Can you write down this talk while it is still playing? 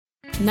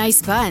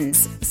Nice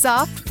buns,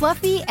 soft,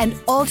 fluffy, and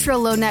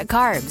ultra-low net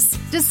carbs.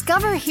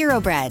 Discover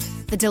Hero Bread,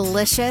 the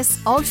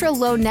delicious,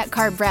 ultra-low net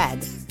carb bread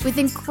with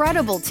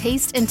incredible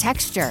taste and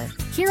texture.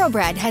 Hero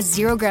Bread has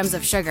 0 grams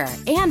of sugar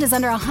and is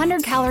under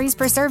 100 calories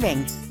per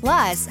serving.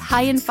 Plus,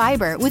 high in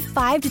fiber with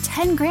 5 to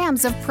 10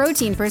 grams of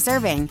protein per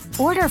serving.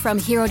 Order from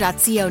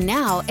hero.co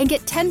now and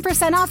get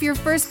 10% off your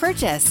first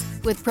purchase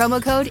with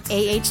promo code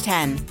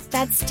AH10.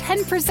 That's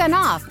 10%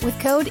 off with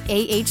code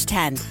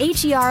AH10.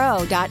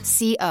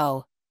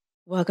 HERO.co.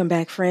 Welcome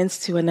back, friends,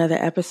 to another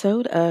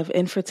episode of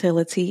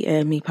Infertility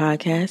and Me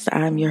podcast.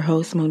 I'm your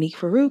host, Monique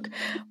Farouk,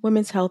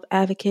 women's health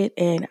advocate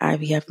and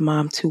IVF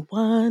mom to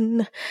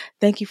one.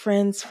 Thank you,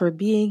 friends, for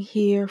being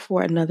here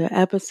for another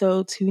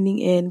episode, tuning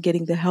in,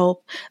 getting the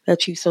help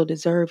that you so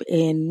deserve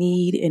and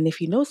need. And if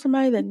you know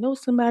somebody that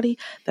knows somebody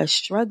that's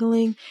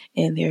struggling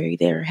and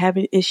they're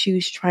having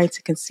issues trying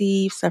to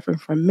conceive, suffering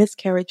from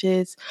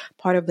miscarriages,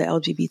 part of the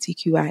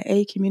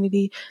LGBTQIA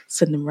community,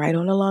 send them right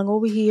on along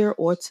over here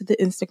or to the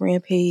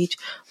Instagram page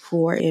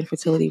for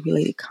infertility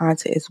related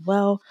content as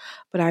well.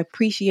 But I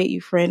appreciate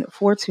you, friend,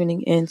 for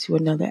tuning in to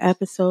another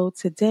episode.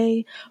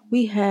 Today,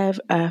 we have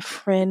a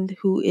friend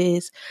who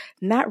is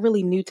not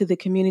really new to the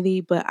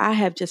community, but I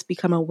have just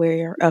become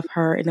aware of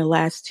her in the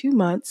last 2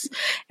 months,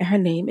 and her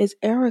name is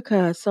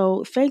Erica.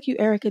 So thank you,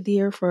 Erica,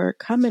 dear, for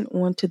coming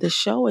on to the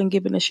show and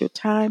giving us your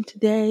time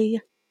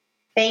today.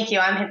 Thank you.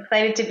 I'm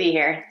excited to be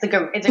here. It's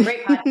a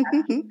great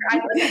podcast.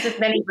 I've listened to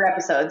many of your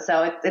episodes,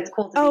 so it's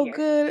cool to be here. Oh,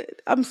 good.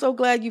 I'm so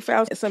glad you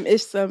found some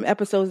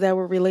episodes that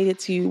were related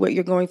to what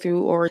you're going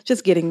through, or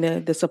just getting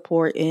the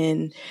support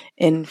and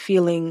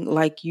feeling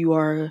like you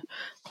are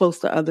close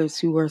to others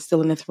who are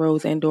still in the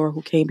throes and or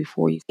who came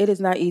before you. It is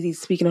not easy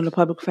speaking on a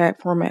public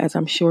platform, as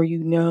I'm sure you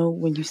know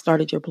when you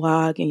started your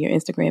blog and your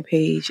Instagram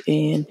page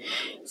and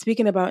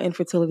speaking about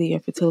infertility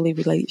and fertility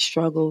related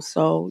struggles.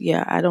 So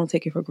yeah, I don't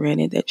take it for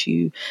granted that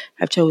you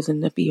have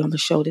chosen to be on the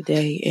show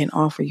today and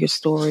offer your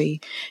story,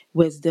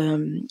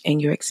 wisdom,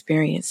 and your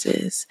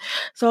experiences.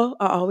 So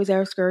I always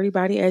ask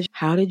everybody,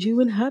 how did you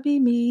and hubby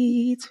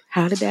meet?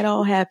 How did that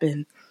all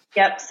happen?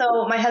 Yep.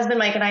 So my husband,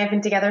 Mike, and I have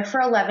been together for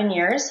 11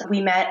 years.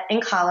 We met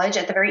in college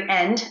at the very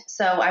end.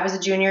 So I was a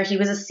junior. He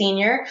was a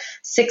senior,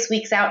 6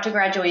 weeks out to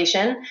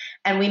graduation.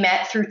 And we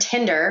met through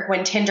Tinder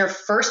when Tinder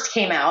first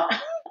came out.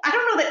 I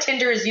don't know that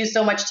Tinder is used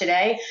so much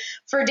today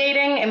for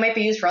dating. It might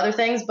be used for other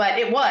things, but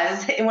it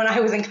was when I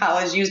was in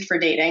college used for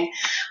dating.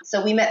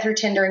 So we met through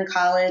Tinder in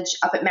college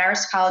up at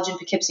Marist College in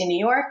Poughkeepsie, New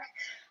York.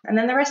 And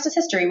then the rest is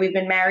history. We've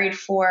been married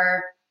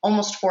for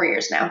almost 4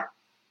 years now.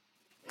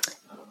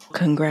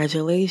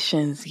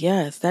 Congratulations.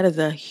 Yes, that is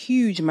a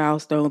huge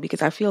milestone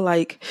because I feel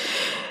like,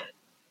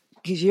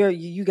 because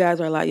you guys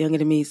are a lot younger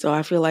than me, so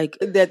I feel like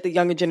that the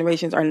younger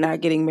generations are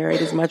not getting married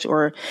as much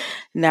or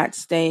not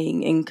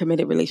staying in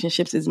committed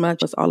relationships as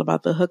much. It's all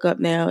about the hookup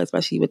now,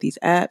 especially with these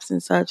apps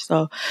and such.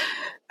 So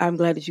I'm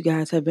glad that you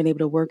guys have been able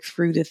to work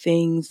through the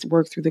things,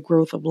 work through the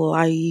growth of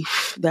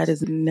life. That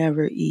is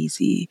never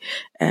easy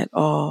at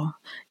all.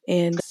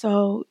 And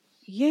so,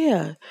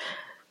 yeah,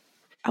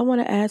 I want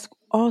to ask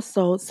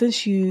also,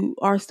 since you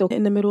are still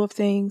in the middle of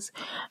things,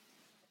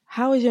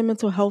 how has your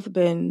mental health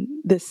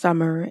been this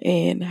summer,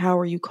 and how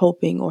are you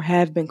coping or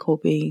have been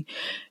coping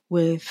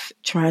with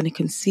trying to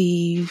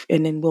conceive?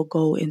 And then we'll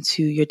go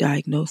into your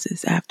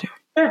diagnosis after.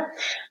 Sure.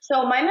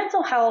 So my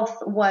mental health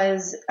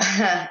was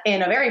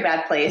in a very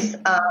bad place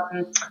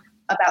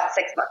about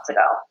 6 months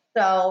ago.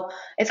 So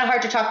it's not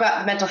hard to talk about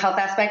the mental health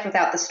aspect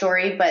without the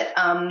story, but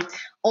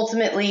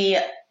ultimately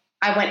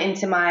I went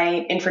into my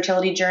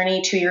infertility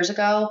journey 2 years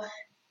ago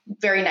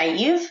very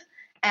naive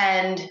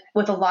and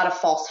with a lot of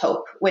false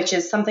hope, which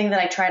is something that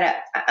I try to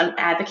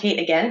advocate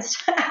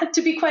against,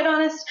 to be quite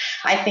honest.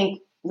 I think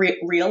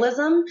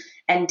realism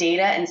and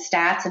data and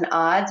stats and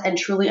odds and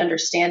truly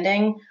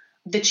understanding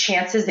the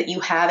chances that you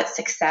have at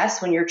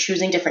success when you're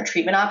choosing different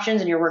treatment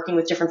options and you're working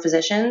with different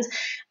physicians,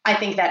 I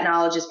think that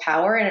knowledge is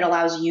power, and it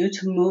allows you to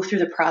move through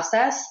the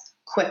process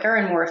quicker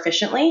and more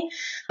efficiently.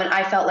 And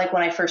I felt like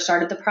when I first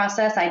started the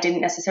process, I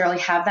didn't necessarily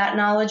have that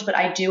knowledge, but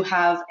I do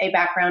have a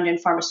background in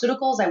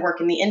pharmaceuticals. I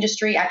work in the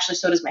industry. Actually,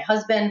 so does my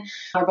husband.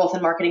 We're both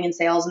in marketing and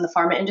sales in the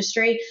pharma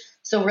industry.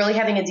 So really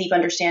having a deep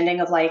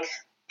understanding of like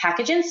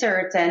package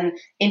inserts and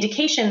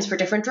indications for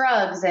different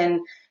drugs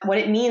and what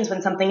it means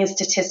when something is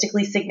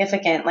statistically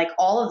significant, like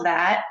all of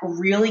that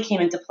really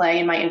came into play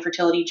in my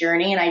infertility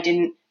journey. And I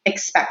didn't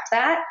expect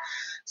that.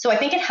 So I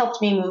think it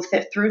helped me move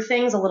through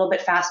things a little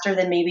bit faster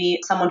than maybe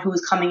someone who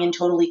was coming in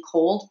totally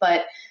cold.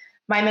 But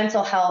my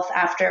mental health,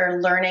 after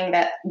learning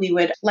that we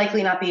would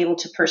likely not be able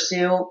to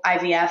pursue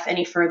IVF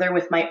any further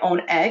with my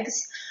own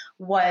eggs,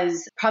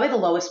 was probably the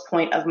lowest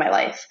point of my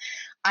life.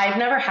 I've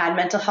never had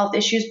mental health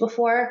issues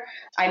before.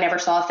 I never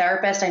saw a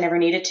therapist. I never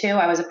needed to.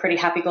 I was a pretty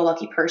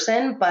happy-go-lucky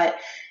person. But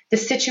the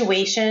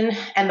situation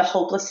and the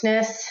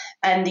hopelessness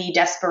and the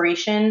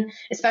desperation,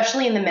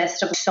 especially in the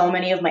midst of so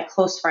many of my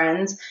close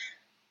friends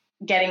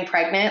getting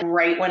pregnant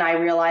right when I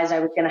realized I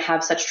was going to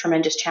have such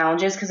tremendous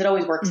challenges, because it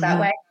always works that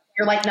way.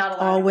 You're like not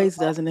allowed. Always,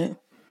 doesn't it?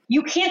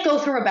 You can't go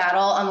through a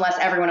battle unless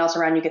everyone else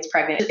around you gets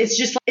pregnant. It's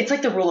just, it's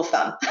like the rule of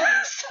thumb.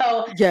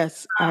 So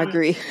yes, I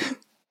agree.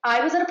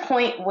 I was at a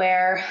point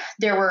where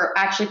there were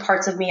actually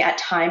parts of me at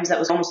times that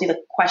was almost like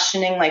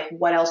questioning like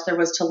what else there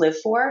was to live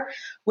for,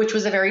 which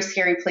was a very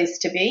scary place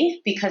to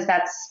be because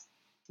that's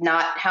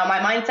not how my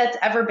mindset's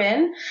ever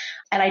been.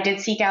 And I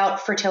did seek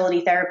out fertility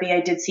therapy.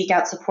 I did seek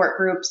out support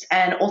groups.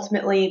 And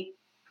ultimately,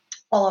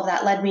 all of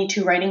that led me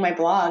to writing my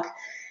blog.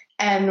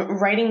 And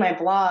writing my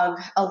blog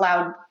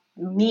allowed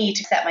me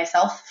to set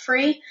myself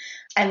free.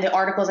 And the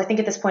articles, I think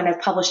at this point,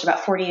 I've published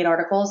about 48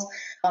 articles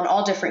on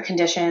all different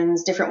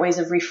conditions, different ways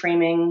of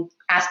reframing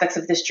aspects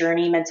of this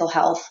journey, mental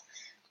health.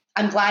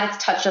 I'm glad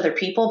it's touched other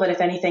people, but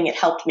if anything, it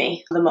helped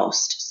me the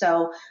most.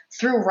 So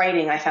through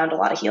writing, I found a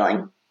lot of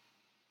healing.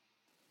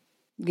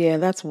 Yeah,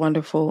 that's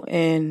wonderful.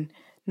 And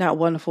not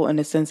wonderful in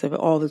the sense of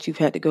all that you've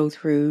had to go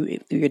through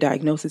your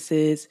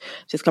diagnoses,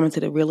 just coming to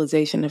the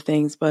realization of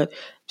things, but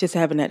just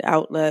having that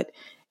outlet.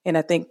 And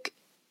I think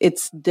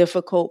it's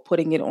difficult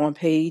putting it on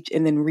page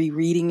and then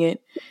rereading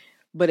it.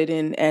 But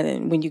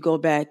and when you go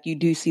back, you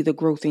do see the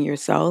growth in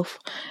yourself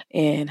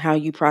and how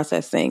you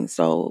process things.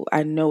 So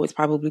I know it's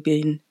probably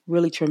been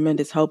really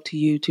tremendous help to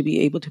you to be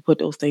able to put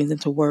those things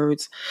into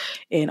words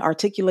and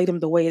articulate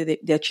them the way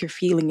that you're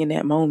feeling in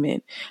that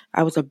moment.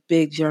 I was a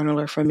big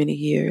journaler for many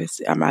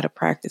years. I'm out of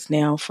practice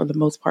now for the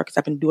most part because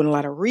I've been doing a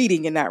lot of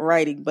reading and not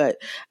writing,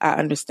 but I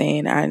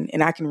understand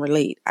and I can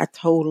relate. I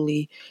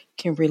totally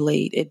can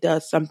relate. It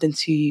does something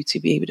to you to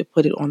be able to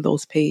put it on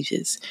those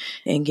pages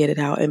and get it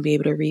out and be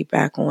able to read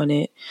back on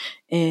it.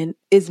 And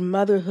is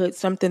motherhood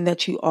something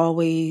that you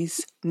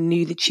always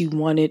knew that you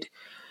wanted,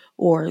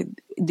 or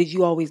did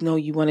you always know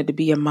you wanted to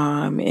be a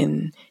mom?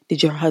 And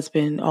did your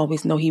husband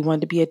always know he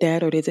wanted to be a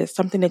dad, or is it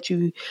something that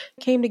you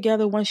came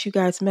together once you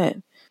guys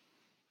met?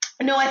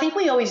 No, I think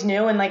we always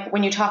knew. And like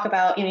when you talk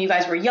about, you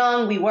guys were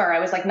young, we were. I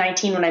was like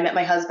 19 when I met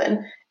my husband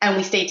and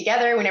we stayed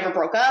together. We never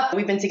broke up.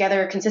 We've been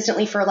together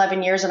consistently for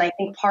 11 years. And I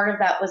think part of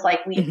that was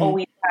like we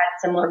always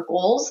had similar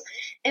goals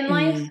in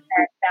life and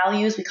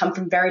values. We come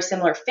from very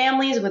similar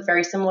families with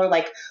very similar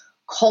like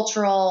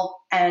cultural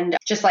and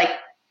just like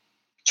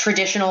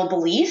traditional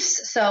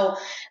beliefs. So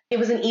it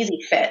was an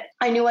easy fit.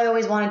 I knew I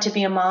always wanted to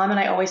be a mom and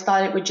I always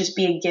thought it would just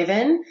be a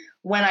given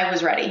when I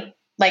was ready.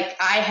 Like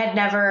I had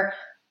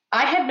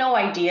no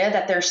idea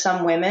that there's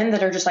some women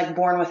that are just like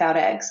born without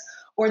eggs,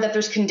 or that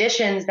there's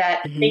conditions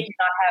that they do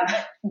not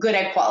have good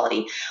egg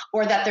quality,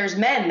 or that there's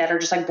men that are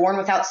just like born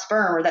without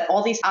sperm, or that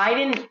all these, I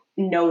didn't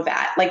know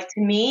that. Like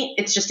to me,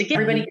 it's just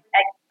everybody gets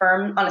egg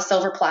sperm on a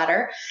silver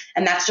platter.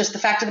 And that's just the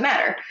fact of the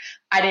matter.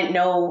 I didn't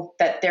know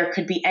that there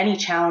could be any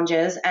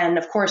challenges. And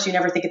of course, you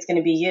never think it's going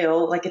to be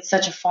you. Like it's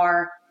such a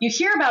you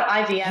hear about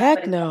IVF.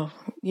 Heck no.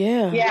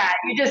 Yeah. Yeah.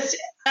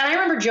 And I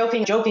remember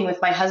joking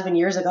with my husband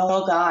years ago,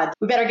 oh God,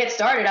 we better get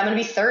started. I'm going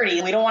to be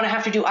 30. We don't want to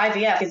have to do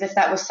IVF as if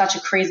that was such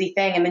a crazy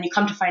thing. And then you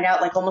come to find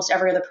out like almost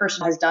every other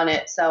person has done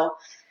it. So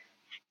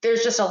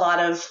there's just a lot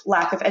of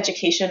lack of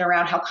education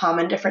around how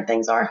common different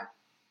things are.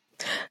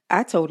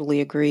 I totally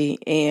agree.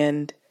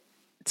 And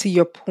to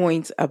your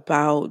point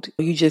about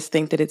you just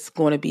think that it's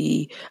going to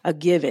be a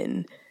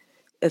given,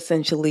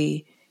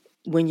 essentially,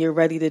 when you're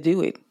ready to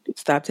do it.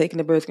 Stop taking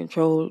the birth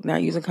control,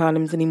 not using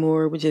condoms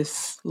anymore. We're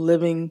just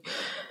living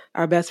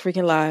our best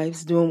freaking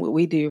lives, doing what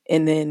we do.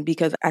 And then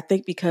because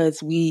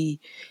we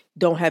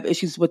don't have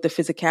issues with the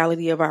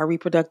physicality of our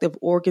reproductive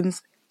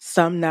organs,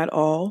 some, not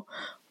all,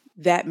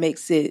 that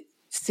makes it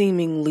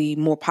seemingly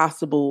more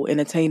possible and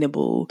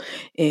attainable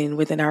and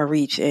within our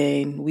reach.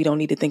 And we don't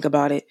need to think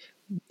about it.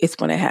 It's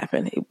going to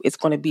happen. It's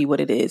going to be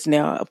what it is.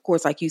 Now, of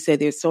course, like you said,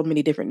 there's so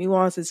many different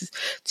nuances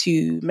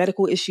to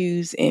medical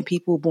issues and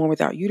people born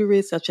without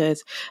uterus, such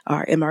as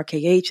our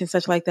MRKH and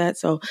such like that.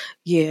 So,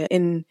 yeah,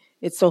 and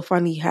it's so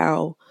funny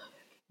how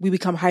we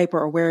become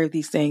hyper aware of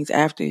these things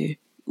after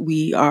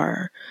we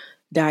are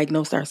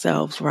diagnosed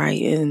ourselves,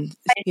 right? And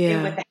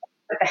yeah.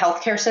 With the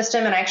healthcare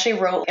system. And I actually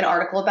wrote an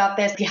article about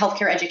this. The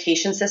healthcare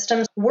education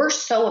systems, we're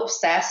so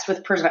obsessed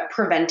with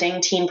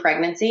preventing teen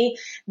pregnancy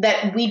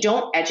that we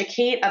don't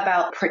educate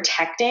about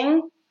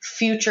protecting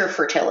future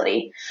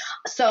fertility.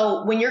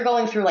 So when you're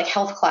going through like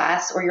health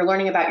class or you're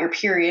learning about your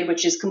period,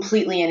 which is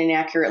completely and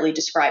inaccurately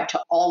described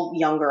to all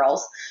young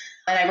girls,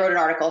 and I wrote an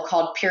article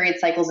called Period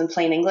Cycles in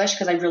Plain English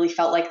because I really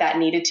felt like that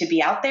needed to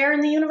be out there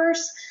in the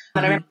universe.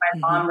 And I remember my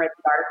mom read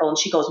the article and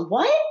she goes,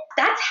 what?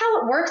 That's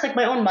how it works? Like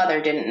my own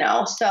mother didn't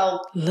know.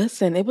 So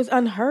listen, it was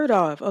unheard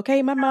of.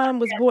 Okay. My mom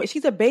was born,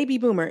 she's a baby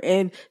boomer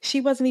and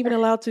she wasn't even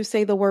allowed to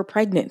say the word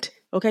pregnant.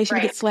 Okay. She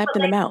would get slapped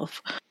in the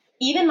mouth.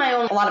 Even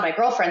a lot of my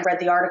girlfriends read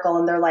the article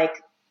and they're like,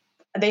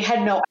 they had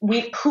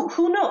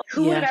who knows?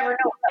 Who would have ever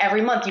known?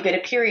 Every month you get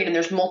a period and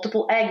there's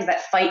multiple eggs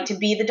that fight to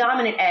be the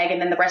dominant egg.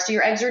 And then the rest of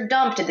your eggs are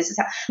dumped. And this is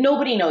how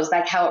nobody knows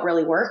like how it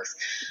really works.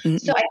 Mm-hmm.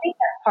 So I think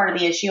that's part of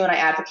the issue. And I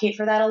advocate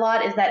for that a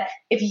lot is that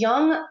if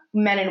young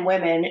men and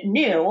women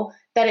knew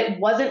that it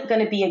wasn't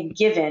going to be a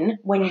given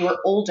when you were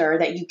older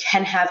that you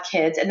can have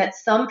kids and that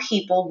some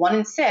people, 1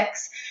 in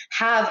 6,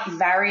 have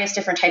various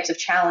different types of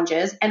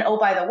challenges. And oh,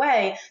 by the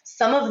way,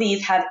 some of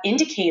these have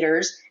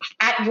indicators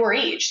at your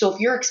age. So if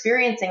you're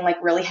experiencing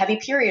like really heavy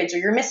periods or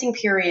you're missing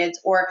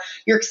periods or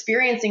you're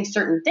experiencing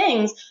certain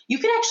things, you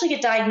could actually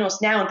get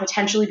diagnosed now and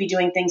potentially be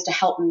doing things to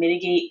help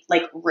mitigate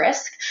like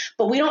risk.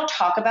 But we don't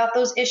talk about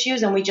those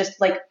issues, and we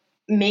just like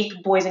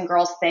make boys and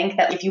girls think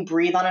that if you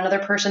breathe on another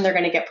person, they're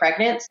going to get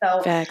pregnant.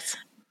 So Facts.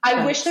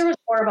 I wish there was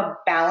more of a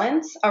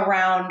balance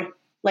around,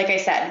 like I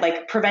said,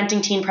 like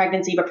preventing teen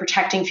pregnancy, but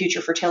protecting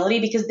future fertility,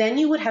 because then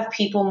you would have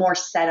people more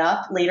set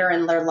up later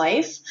in their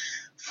life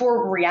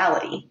for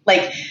reality.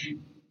 Like,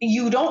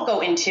 you don't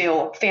go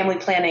into family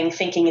planning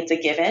thinking it's a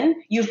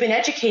given. You've been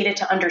educated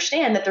to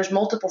understand that there's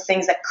multiple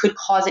things that could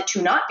cause it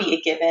to not be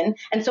a given.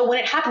 And so when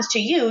it happens to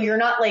you, you're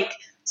not like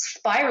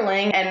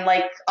spiraling and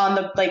like on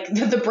the like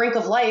the brink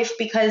of life,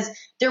 because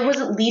there was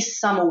at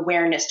least some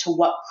awareness to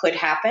what could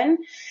happen.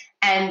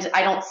 And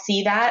I don't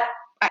see that.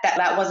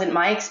 That wasn't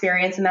my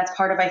experience. And that's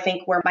part of, I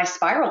think, where my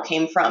spiral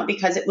came from,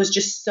 because it was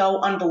just so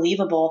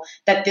unbelievable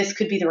that this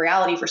could be the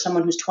reality for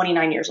someone who's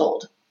 29 years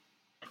old.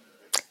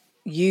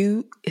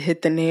 You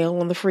hit the nail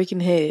on the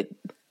freaking head.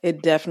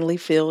 It definitely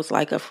feels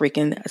like a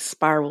freaking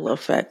spiral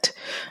effect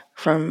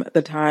from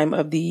the time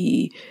of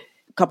the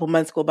couple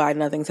months go by,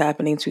 nothing's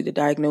happening, to the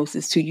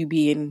diagnosis, to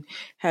you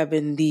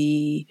having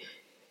the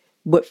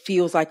what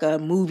feels like a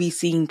movie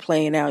scene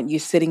playing out. You're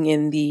sitting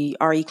in the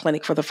RE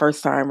clinic for the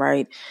first time,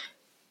 right?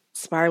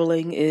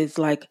 Spiraling is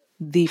like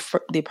the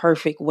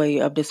perfect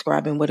way of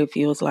describing what it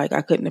feels like.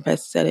 I couldn't have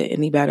said it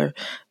any better.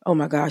 Oh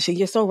my gosh. And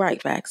you're so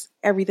right. Facts.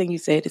 Everything you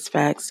said is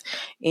facts.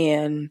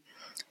 And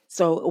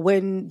so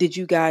when did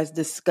you guys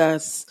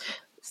discuss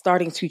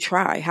starting to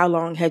try? How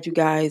long had you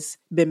guys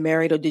been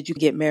married, or did you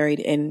get married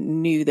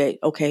and knew that,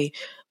 okay,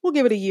 we'll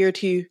give it a year or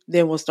two,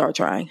 then we'll start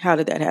trying? How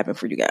did that happen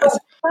for you guys?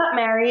 We got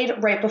married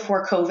right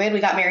before COVID. We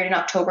got married in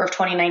October of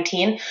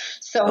 2019.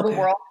 So the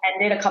world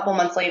ended a couple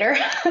months later.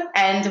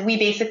 And we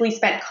basically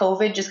spent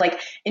COVID just like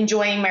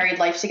enjoying married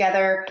life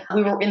together.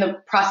 We were in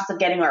the process of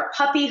getting our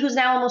puppy, who's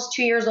now almost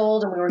 2 years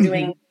old. And we were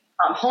doing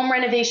home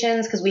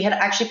renovations, because we had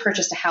actually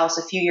purchased a house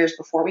a few years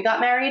before we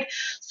got married.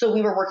 So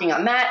we were working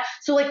on that.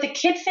 So like the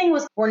kid thing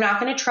was, we're not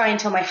going to try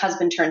until my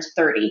husband turns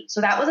 30.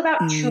 So that was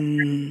about 2 years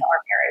into our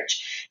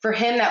marriage. For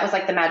him, that was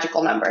like the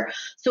magical number.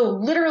 So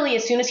literally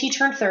as soon as he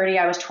turned 30,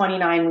 I was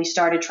 29, we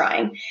started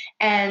trying.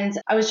 And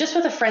I was just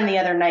with a friend the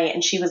other night,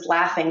 and she was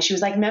laughing. She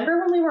was like, remember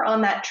when we were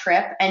on that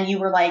trip and you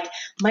were like,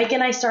 Mike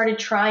and I started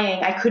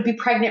trying, I could be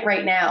pregnant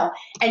right now.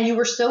 And you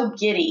were so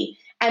giddy.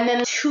 And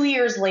then 2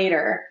 years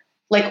later,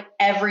 like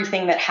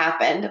everything that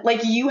happened,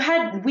 like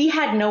we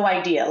had no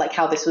idea like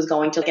how this was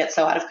going to get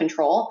so out of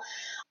control.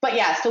 But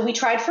yeah, so we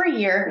tried for a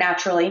year,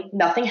 naturally,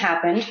 nothing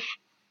happened.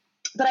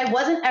 But I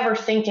wasn't ever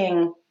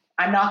thinking,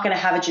 I'm not going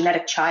to have a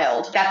genetic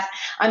child.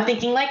 I'm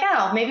thinking like,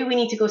 oh, maybe we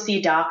need to go see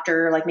a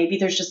doctor. Like maybe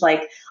there's just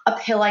like a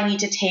pill I need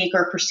to take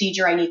or a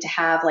procedure I need to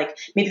have. Like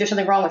maybe there's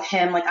something wrong with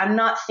him. Like I'm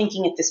not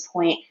thinking at this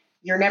point,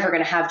 you're never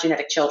going to have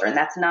genetic children.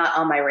 That's not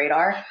on my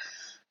radar.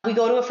 We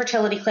go to a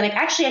fertility clinic.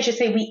 Actually, I should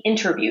say we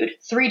interviewed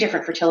 3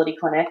 different fertility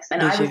clinics.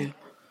 And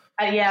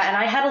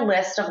I had a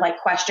list of like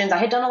questions. I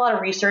had done a lot of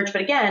research, but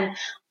again,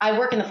 I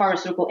work in the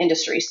pharmaceutical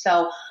industry.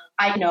 So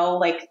I know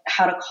like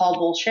how to call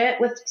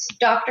bullshit with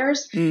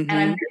doctors, and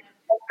I'm very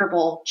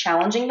comfortable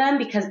challenging them,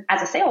 because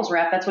as a sales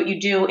rep, that's what you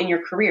do in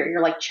your career.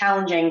 You're like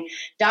challenging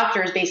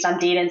doctors based on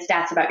data and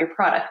stats about your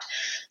product.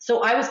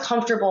 So I was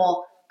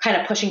comfortable kind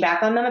of pushing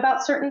back on them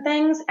about certain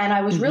things. And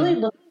I was really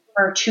looking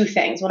for 2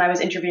 things when I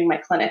was interviewing my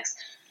clinics.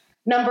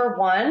 Number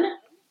one,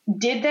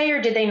 did they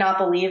or did they not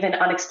believe in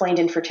unexplained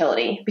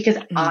infertility? Because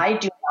I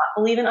do not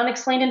believe in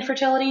unexplained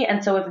infertility.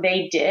 And so if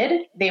they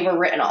did, they were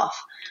written off.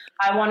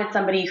 I wanted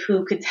somebody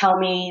who could tell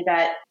me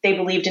that they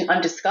believed in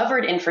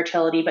undiscovered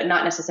infertility, but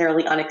not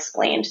necessarily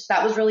unexplained. So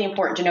that was really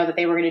important to know that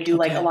they were going to do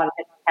like a lot of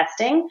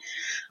testing.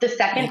 The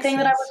second thing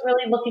that I was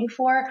really looking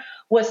for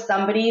was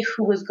somebody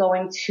who was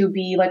going to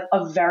be like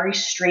a very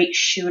straight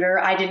shooter.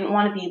 I didn't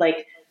want to be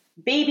like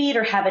babied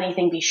or have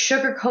anything be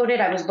sugar coated.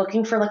 I was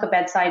looking for like a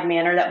bedside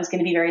manner that was going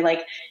to be very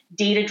like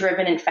data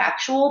driven and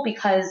factual,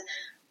 because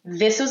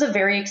this was a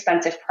very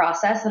expensive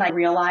process. And I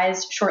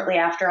realized shortly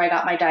after I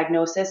got my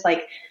diagnosis,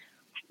 like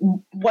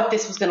what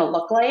this was going to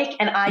look like.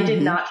 And I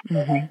did not feel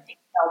like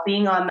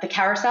being on the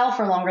carousel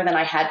for longer than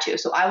I had to.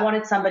 So I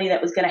wanted somebody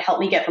that was going to help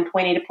me get from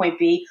point A to point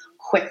B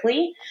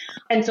quickly.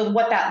 And so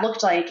what that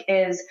looked like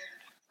is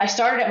I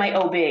started at my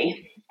OB.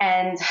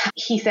 And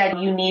he said,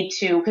 you need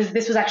to, because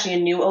this was actually a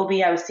new OB.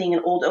 I was seeing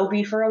an old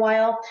OB for a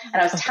while.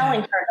 And I was telling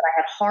her that I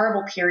had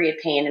horrible period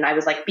pain. And I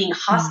was like being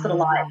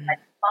hospitalized, and I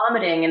was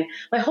vomiting. And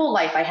my whole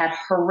life I had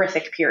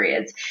horrific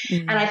periods.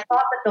 And I thought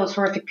that those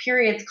horrific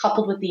periods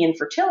coupled with the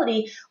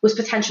infertility was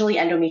potentially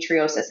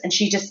endometriosis. And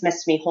she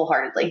dismissed me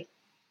wholeheartedly.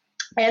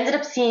 I ended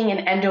up seeing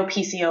an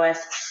endo-PCOS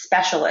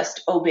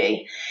specialist, OB.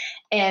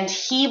 And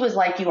he was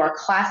like, you are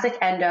classic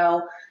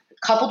endo.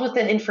 Coupled with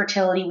the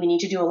infertility, we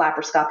need to do a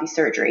laparoscopy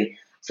surgery.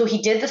 So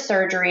he did the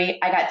surgery.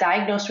 I got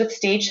diagnosed with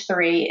stage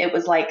 3. It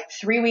was like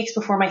 3 weeks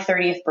before my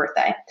 30th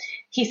birthday.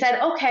 He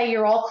said, okay,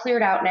 you're all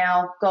cleared out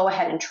now. Go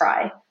ahead and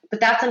try. But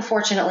that's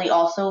unfortunately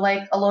also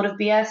like a load of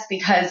BS,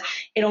 because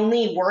it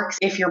only works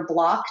if you're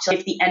blocked.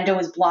 If the endo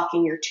is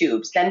blocking your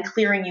tubes, then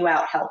clearing you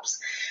out helps.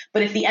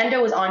 But if the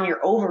endo is on your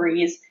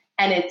ovaries,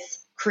 and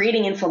it's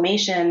creating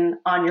inflammation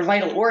on your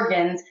vital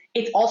organs,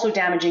 it's also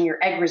damaging your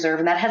egg reserve.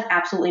 And that has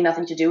absolutely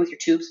nothing to do with your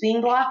tubes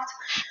being blocked,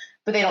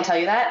 but they don't tell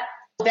you that.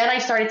 Then I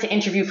started to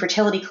interview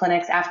fertility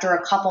clinics after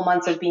a couple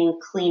months of being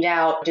cleaned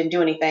out, didn't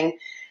do anything.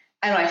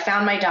 And I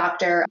found my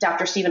doctor,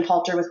 Dr. Stephen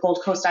Halter with Gold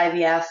Coast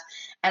IVF.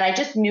 And I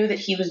just knew that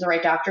he was the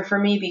right doctor for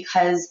me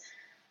because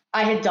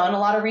I had done a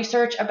lot of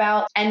research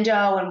about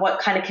endo and what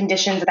kind of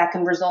conditions that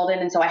can result in.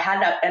 And so I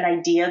had an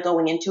idea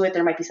going into it.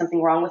 There might be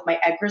something wrong with my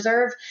egg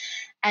reserve.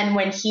 And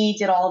when he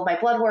did all of my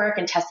blood work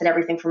and tested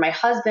everything for my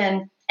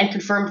husband and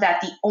confirmed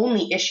that the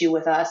only issue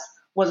with us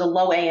was a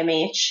low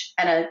AMH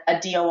and a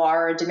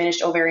DOR, a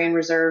diminished ovarian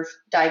reserve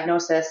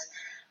diagnosis,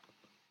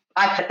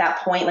 at that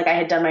point, like I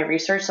had done my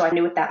research, so I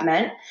knew what that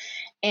meant.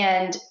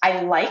 And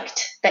I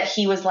liked that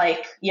he was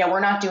like, yeah, we're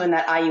not doing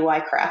that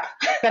IUI crap.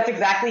 That's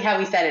exactly how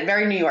he said it.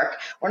 Very New York.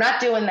 We're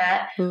not doing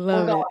that. We're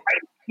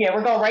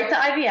going right to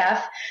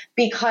IVF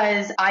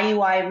because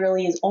IUI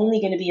really is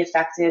only going to be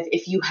effective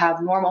if you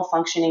have normal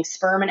functioning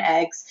sperm and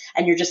eggs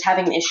and you're just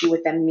having an issue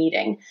with them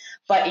meeting.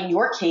 But in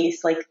your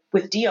case, like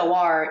with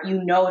DOR,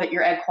 you know that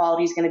your egg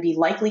quality is going to be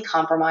likely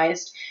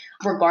compromised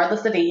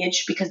regardless of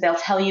age, because they'll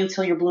tell you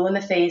till you're blue in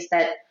the face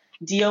that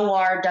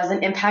DOR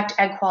doesn't impact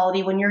egg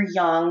quality when you're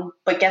young,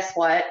 but guess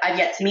what? I've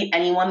yet to meet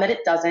anyone that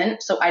it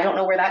doesn't, so I don't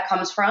know where that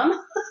comes from.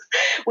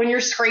 When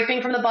you're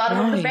scraping from the bottom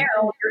of the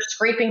barrel, you're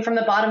scraping from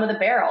the bottom of the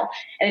barrel.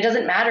 And it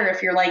doesn't matter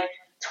if you're like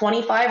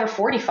 25 or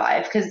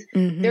 45, because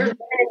there's women in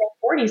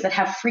their 40s that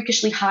have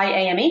freakishly high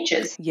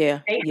AMHs. Yeah.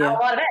 They have a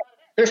lot of eggs.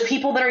 There's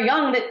people that are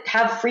young that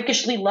have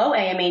freakishly low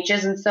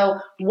AMHs, and so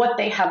what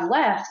they have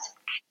left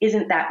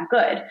isn't that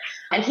good.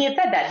 And he had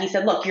said that. He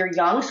said, look, you're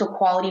young, so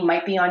quality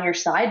might be on your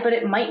side, but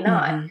it might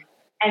not.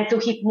 And so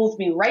he moved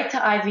me right to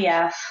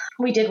IVF.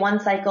 We did one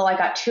cycle. I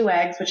got 2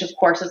 eggs, which of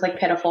course is like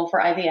pitiful for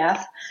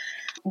IVF.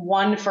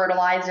 1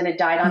 fertilized and it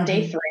died on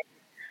day 3.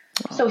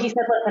 So he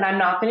said, listen, I'm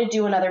not going to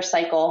do another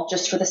cycle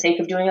just for the sake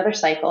of doing another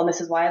cycle. And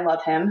this is why I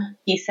love him.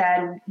 He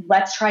said,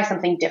 let's try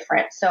something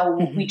different. So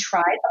we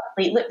tried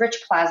a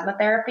platelet-rich plasma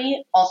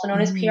therapy, also known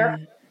as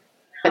PRP.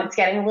 It's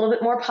getting a little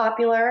bit more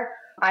popular.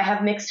 I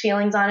have mixed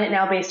feelings on it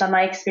now based on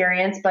my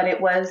experience, but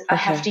it was a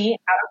hefty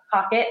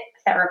out-of-pocket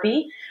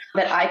therapy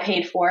that I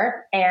paid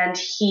for. And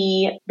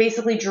he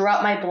basically drew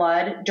out my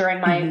blood during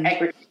my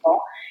egg retrieval.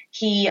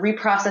 He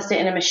reprocessed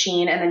it in a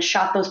machine and then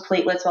shot those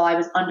platelets while I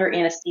was under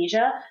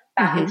anesthesia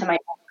back into my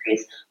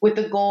ovaries with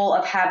the goal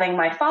of having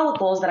my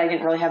follicles, that I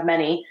didn't really have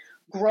many,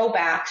 grow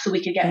back so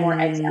we could get more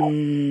eggs out.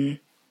 I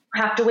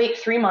have to wait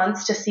 3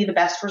 months to see the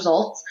best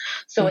results.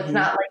 So it's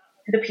not like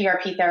the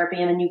PRP therapy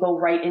and then you go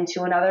right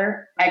into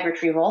another egg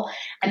retrieval.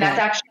 And that's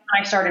actually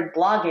when I started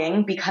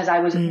blogging, because I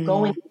was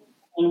going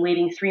and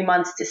waiting 3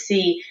 months to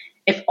see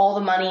if all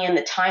the money and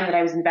the time that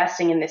I was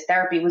investing in this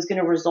therapy was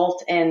going to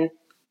result in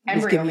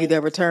embryo. It's giving you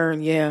that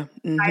return. Yeah.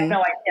 I have no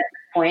idea at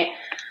this point.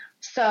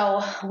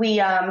 So we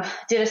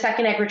did a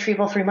second egg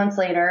retrieval 3 months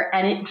later,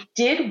 and it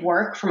did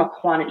work from a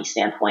quantity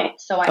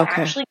standpoint. So I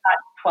actually got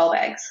 12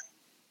 eggs,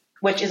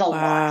 which is a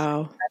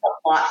lot.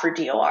 A lot for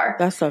DOR.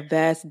 That's a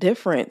vast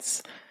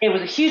difference. It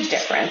was a huge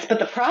difference, but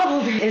the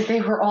problem is they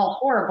were all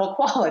horrible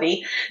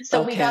quality.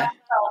 So we got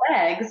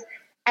 12 eggs,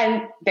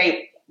 and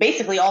they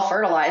basically all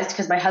fertilized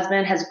because my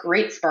husband has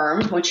great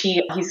sperm, which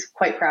he's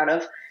quite proud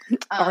of.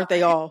 Aren't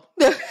they all?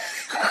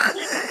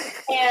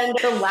 And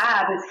the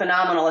lab is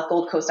phenomenal at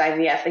Gold Coast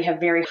IVF. They have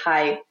very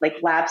high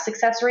lab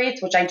success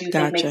rates, which I do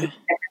think makes a difference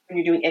when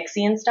you're doing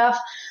ICSI and stuff.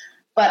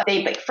 But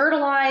they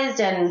fertilized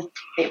and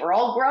they were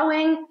all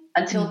growing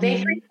until day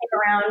 3 came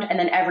around, and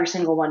then every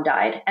single one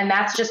died. And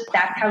that's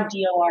how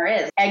DOR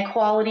is. Egg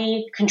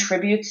quality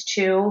contributes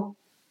to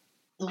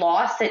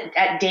loss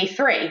at day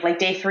 3. Like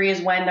day 3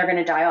 is when they're going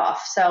to die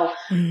off. So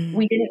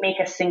we didn't make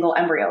a single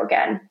embryo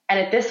again. And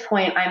at this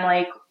point, I'm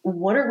like,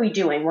 what are we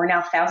doing? We're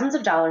now thousands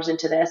of dollars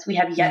into this. We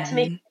have yet to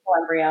make a single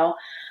embryo.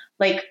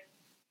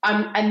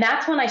 And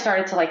that's when I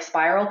started to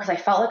spiral, because I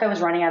felt like I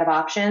was running out of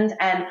options.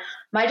 And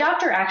my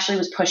doctor actually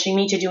was pushing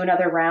me to do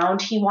another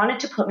round. He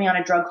wanted to put me on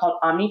a drug called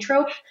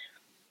Omnitrope.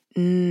 I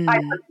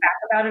look back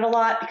about it a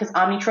lot because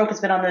Omnitrope has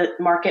been on the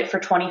market for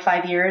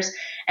 25 years,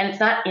 and it's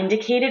not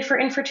indicated for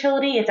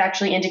infertility. It's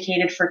actually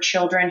indicated for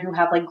children who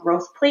have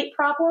growth plate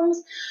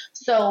problems.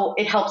 So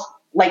it helps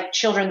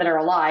children that are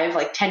alive,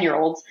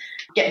 10-year-olds,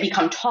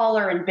 become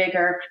taller and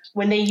bigger.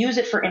 When they use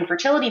it for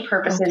infertility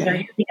purposes, they're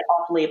using it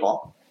off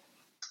label.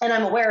 And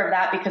I'm aware of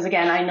that because,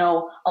 again, I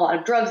know a lot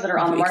of drugs that are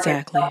on the market.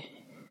 Exactly. So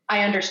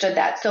I understood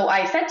that. So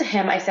I said to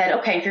him,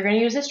 okay, if you're going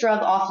to use this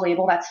drug off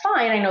label, that's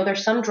fine. I know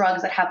there's some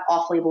drugs that have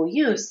off label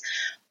use.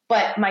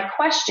 But my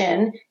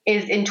question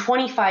is, in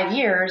 25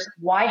 years,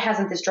 why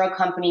hasn't this drug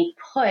company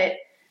put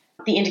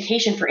the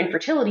indication for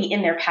infertility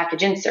in their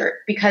package insert?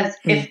 Because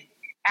if it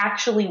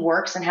actually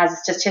works and has a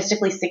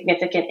statistically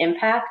significant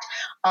impact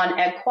on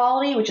egg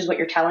quality, which is what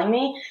you're telling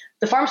me,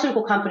 the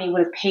pharmaceutical company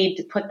would have paid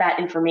to put that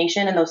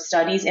information and those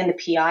studies in the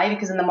PI,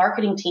 because then the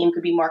marketing team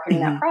could be marketing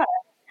that product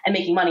and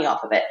making money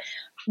off of it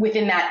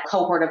within that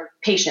cohort of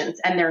patients,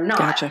 and they're not.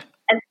 Gotcha.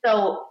 And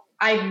so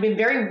I've been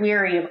very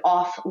wary of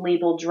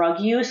off-label drug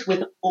use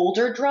with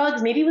older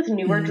drugs, maybe with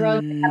newer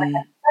drugs that haven't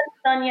had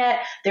studies done yet.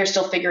 They're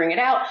still figuring it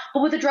out.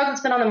 But with a drug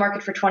that's been on the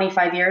market for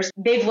 25 years,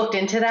 they've looked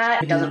into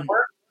that. It doesn't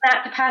work in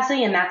that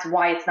capacity, and that's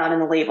why it's not in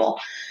the label.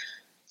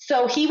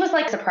 So he was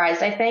like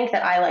surprised, I think,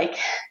 that I like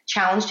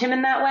challenged him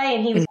in that way.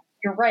 And he was,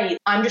 you're right.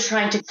 I'm just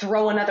trying to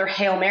throw another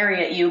Hail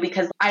Mary at you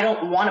because I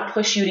don't want to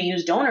push you to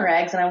use donor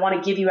eggs and I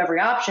want to give you every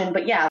option.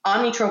 But yeah,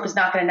 Omnitrope is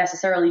not going to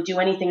necessarily do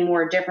anything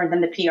more different than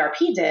the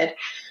PRP did.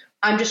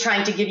 I'm just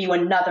trying to give you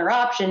another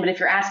option. But if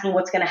you're asking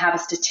what's going to have a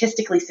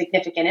statistically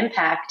significant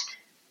impact,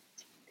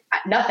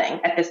 nothing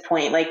at this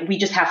point. Like, we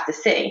just have to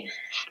see.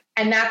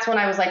 And that's when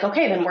I was like,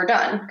 okay, then we're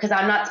done, because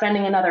I'm not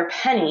spending another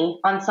penny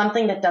on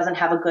something that doesn't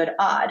have a good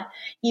odd,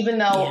 even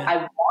though I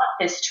want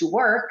this to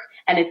work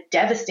and it's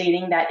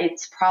devastating that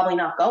it's probably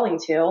not going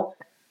to.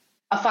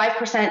 A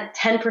 5%,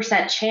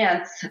 10%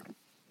 chance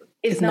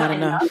is not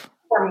enough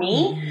for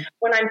me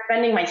when I'm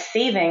spending my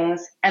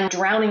savings and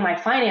drowning my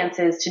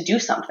finances to do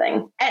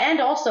something.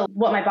 And also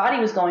what my body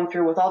was going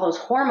through with all those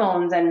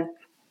hormones and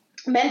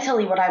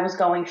mentally what I was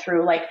going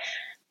through, like,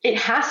 it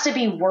has to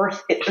be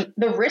worth it.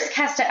 The risk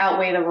has to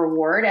outweigh the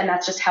reward. And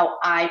that's just how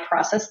I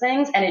process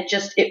things. And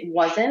it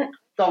wasn't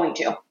going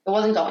to. It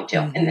wasn't going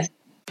to in this.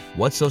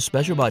 What's so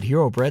special about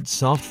Hero Bread's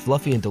soft,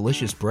 fluffy, and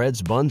delicious breads,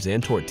 buns,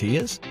 and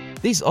tortillas?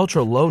 These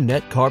ultra-low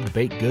net-carb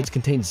baked goods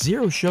contain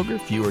zero sugar,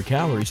 fewer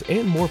calories,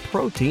 and more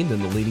protein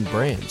than the leading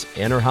brands,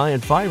 and are high in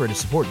fiber to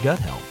support gut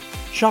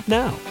health. Shop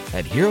now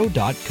at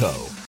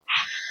hero.co.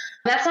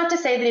 That's not to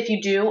say that if you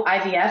do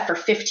IVF for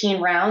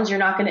 15 rounds, you're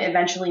not going to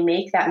eventually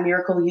make that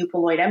miracle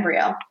euploid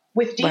embryo.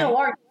 With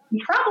DOR,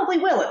 you probably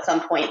will at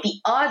some point. The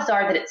odds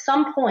are that at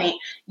some point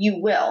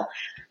you will,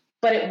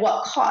 but at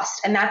what cost?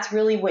 And that's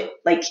really what,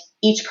 like,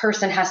 each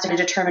person has to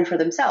determine for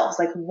themselves.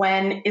 Like,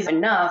 when is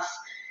enough?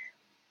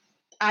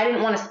 I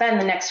didn't want to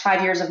spend the next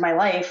 5 years of my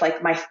life,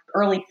 like my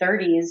early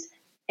 30s,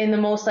 in the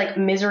most like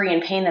misery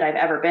and pain that I've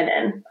ever been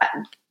in.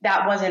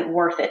 That wasn't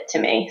worth it to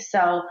me.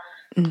 So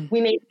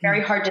we made a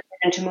very hard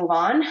decision to move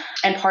on.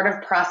 And part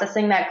of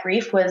processing that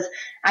grief was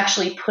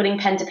actually putting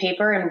pen to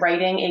paper and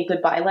writing a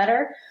goodbye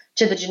letter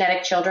to the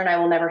genetic children I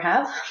will never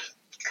have.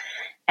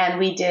 And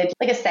we did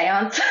like a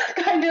seance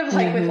kind of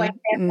like with like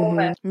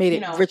made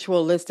it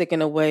ritualistic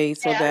in a way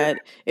so that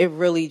it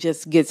really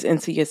just gets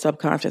into your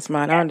subconscious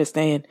mind. I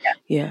understand.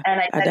 Yeah.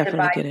 And I said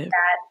goodbye get it.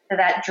 To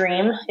that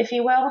dream, if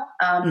you will.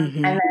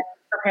 And then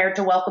prepared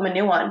to welcome a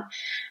new one.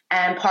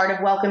 And part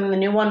of welcoming the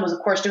new one was, of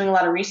course, doing a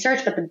lot of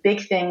research, but the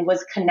big thing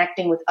was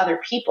connecting with other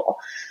people.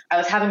 I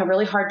was having a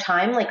really hard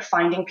time, like,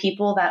 finding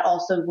people that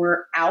also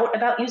were out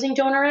about using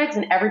donor eggs,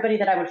 and everybody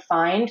that I would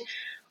find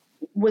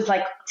was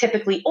like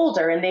typically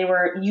older, and they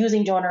were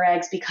using donor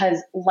eggs because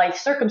life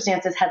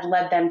circumstances had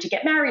led them to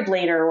get married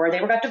later, or they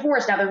got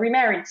divorced, now they're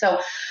remarried.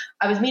 So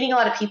I was meeting a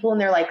lot of people in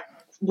their like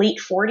late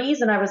 40s,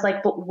 and I was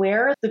like, but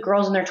where are the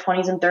girls in their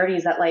 20s and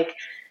 30s that like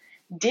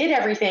did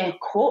everything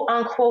quote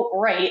unquote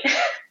right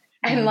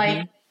and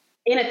like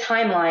in a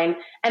timeline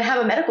and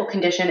have a medical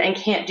condition and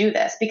can't do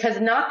this? Because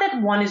not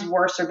that one is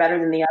worse or better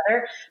than the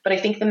other, but I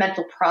think the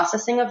mental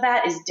processing of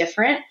that is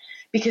different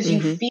because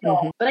you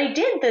feel, but I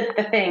did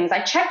the things, I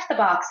checked the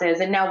boxes,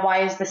 and now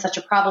why is this such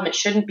a problem? It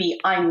shouldn't be.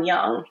 I'm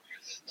young.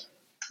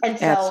 And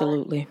so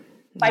absolutely.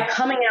 By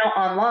coming out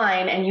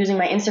online and using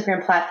my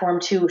Instagram platform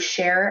to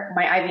share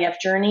my IVF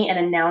journey and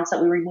announce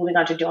that we were moving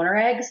on to donor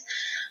eggs,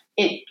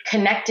 it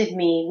connected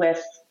me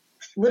with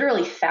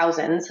literally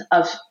thousands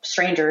of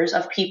strangers,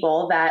 of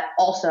people that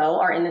also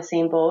are in the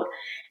same boat,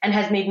 and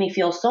has made me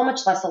feel so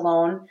much less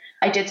alone.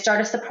 I did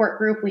start a support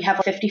group. We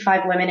have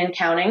 55 women and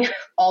counting,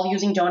 all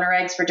using donor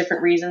eggs for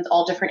different reasons,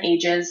 all different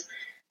ages,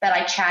 that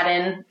I chat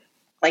in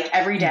like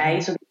every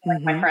day. So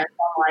like my friends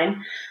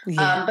online. But then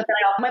I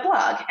have my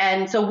blog.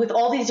 And so with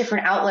all these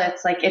different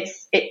outlets, like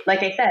like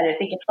I said, I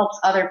think it helps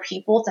other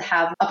people to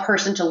have a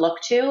person to look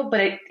to,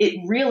 but it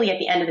really, at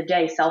the end of the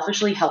day,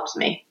 selfishly helps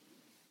me.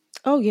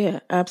 Oh yeah,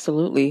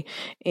 absolutely.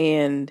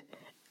 And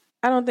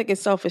I don't think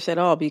it's selfish at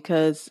all,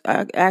 because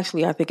I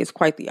think it's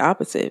quite the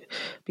opposite,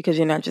 because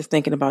you're not just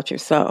thinking about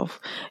yourself,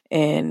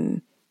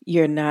 and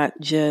you're not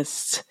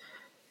just,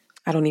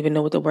 I don't even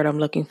know what the word I'm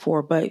looking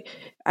for, but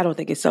I don't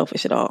think it's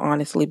selfish at all,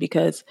 honestly,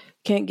 because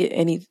can't get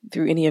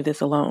through any of this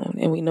alone.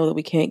 And we know that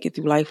we can't get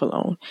through life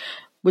alone,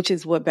 which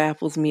is what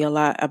baffles me a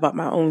lot about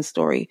my own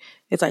story.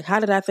 It's like, how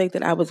did I think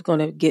that I was going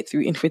to get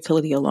through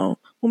infertility alone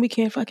when we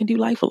can't fucking do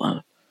life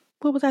alone?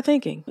 What was I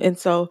thinking? And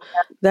so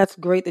that's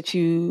great that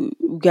you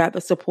got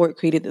the support,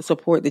 created the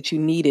support that you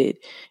needed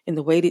in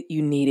the way that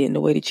you needed, in the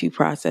way that you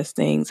process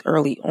things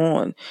early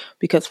on.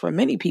 Because for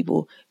many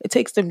people, it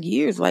takes them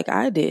years, like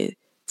I did,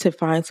 to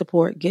find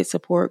support, get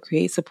support,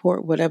 create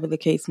support, whatever the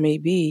case may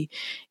be.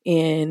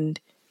 And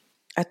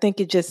I think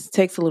it just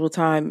takes a little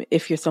time,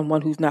 if you're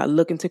someone who's not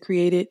looking to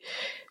create it,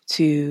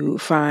 to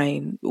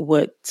find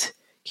what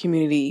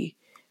community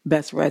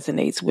best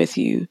resonates with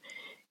you.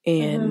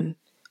 And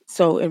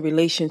so in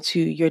relation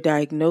to your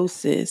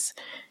diagnosis,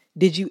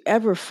 did you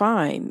ever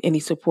find any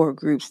support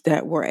groups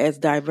that were as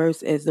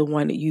diverse as the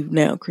one that you've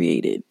now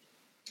created?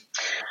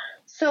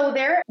 So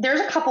there's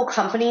a couple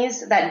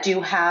companies that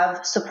do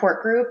have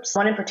support groups.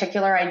 One in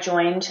particular I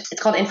joined,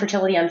 it's called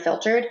Infertility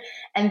Unfiltered,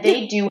 and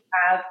they do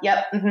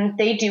have,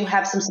 they do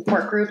have some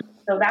support groups.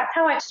 So that's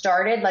how I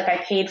started. Like I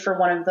paid for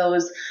one of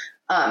those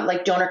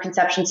like donor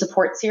conception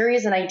support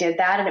series, and I did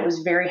that, and it was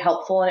very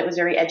helpful and it was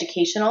very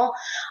educational.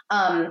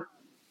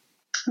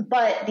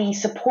 But the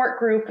support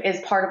group is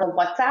part of a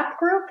WhatsApp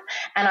group,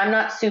 and I'm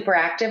not super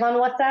active on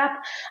WhatsApp.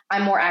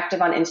 I'm more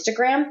active on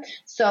Instagram.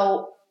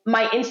 So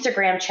my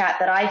Instagram chat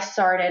that I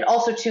started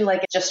also too,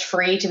 like it's just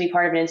free to be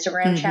part of an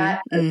Instagram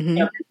chat. You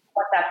know,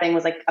 WhatsApp thing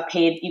was like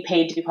you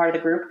paid to be part of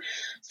the group.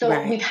 So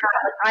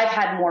I've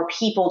had more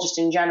people just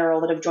in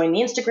general that have joined the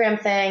Instagram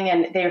thing,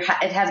 and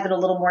it has been a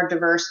little more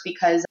diverse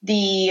because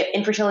the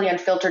Infertility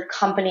Unfiltered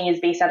company is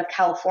based out of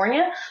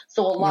California.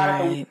 So a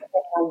lot of the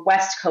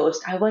West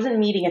Coast, I wasn't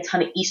meeting a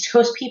ton of East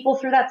Coast people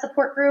through that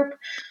support group.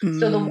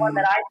 So the one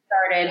that I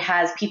started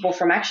has people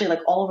from actually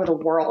like all over the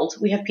world.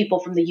 We have people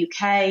from the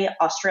UK,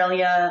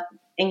 Australia,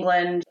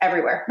 England,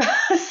 everywhere.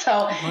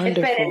 So it's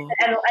been,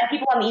 and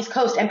people on the East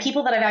Coast and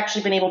people that I've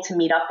actually been able to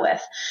meet up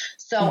with.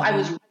 So I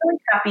was really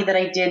happy that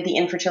I did the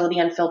Infertility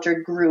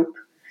Unfiltered group.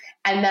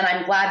 And then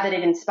I'm glad that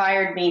it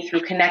inspired me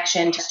through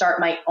connection to start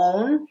my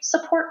own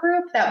support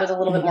group that was a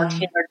little bit more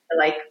tailored to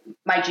like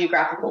my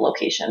geographical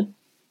location.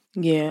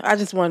 Yeah, I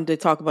just wanted to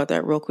talk about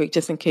that real quick,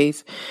 just in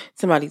case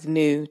somebody's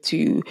new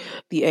to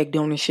the egg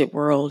donorship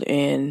world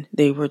and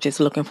they were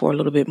just looking for a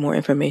little bit more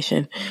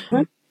information,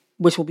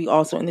 which will be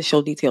also in the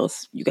show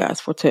details, you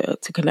guys, to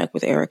connect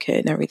with Erica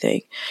and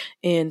everything.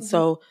 And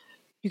so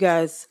you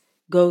guys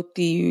go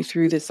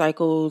through the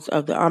cycles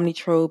of the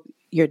omnitrope.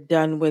 You're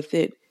done with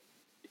it.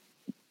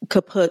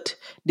 Kaput.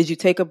 Did you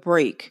take a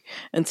break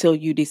until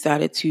you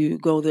decided to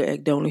go the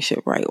egg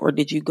donorship right, or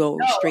did you go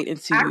straight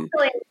into?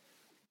 Actually,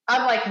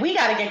 I'm like, we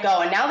got to get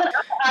going now that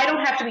I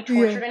don't have to be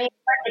tortured anymore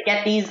to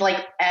get these like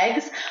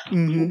eggs.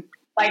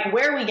 Like,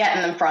 where are we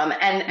getting them from?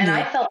 And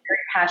I felt very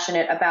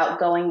passionate about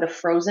going the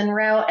frozen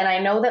route. And I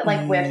know that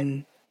like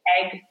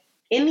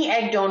in the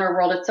egg donor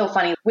world, it's so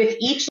funny. With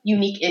each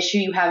unique issue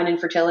you have in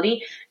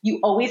infertility, you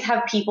always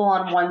have people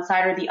on one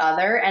side or the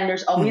other. And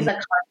there's always a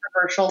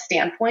controversial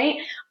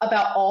standpoint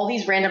about all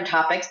these random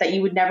topics that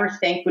you would never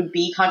think would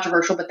be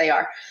controversial, but they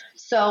are.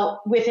 So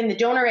within the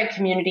donor egg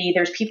community,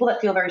 there's people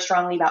that feel very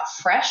strongly about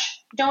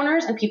fresh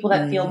donors and people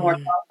that feel more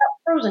strongly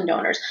about frozen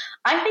donors.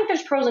 I think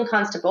there's pros and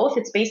cons to both.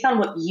 It's based on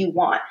what you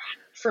want.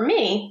 For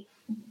me,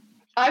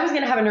 I was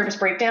going to have a nervous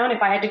breakdown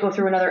if I had to go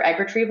through another egg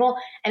retrieval,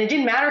 and it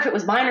didn't matter if it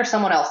was mine or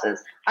someone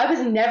else's. I was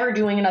never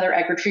doing another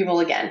egg retrieval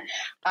again.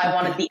 I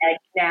wanted the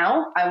eggs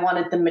now. I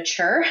wanted them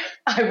mature.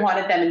 I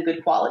wanted them in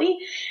good quality,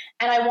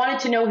 and I wanted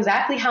to know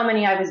exactly how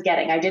many I was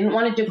getting. I didn't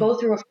want to go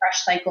through a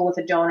fresh cycle with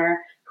a donor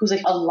who's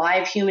like a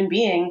live human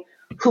being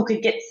who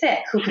could get sick,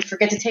 who could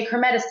forget to take her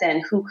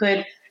medicine, who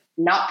could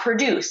not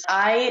produce.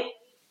 I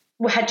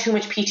had too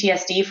much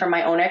PTSD from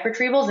my own egg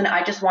retrievals, and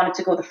I just wanted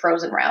to go the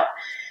frozen route.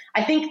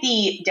 I think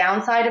the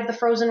downside of the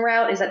frozen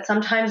route is that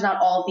sometimes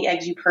not all of the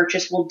eggs you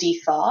purchase will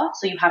de-thaw,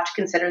 so you have to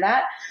consider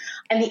that.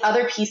 And the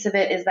other piece of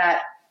it is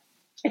that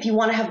if you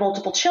want to have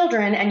multiple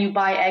children and you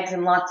buy eggs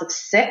in lots of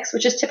 6,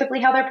 which is typically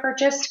how they're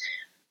purchased,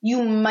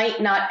 you might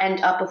not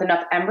end up with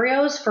enough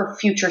embryos for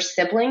future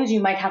siblings. You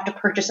might have to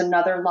purchase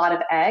another lot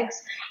of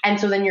eggs, and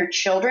so then your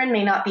children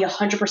may not be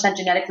 100%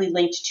 genetically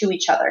linked to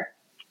each other.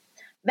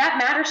 That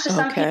matters to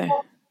some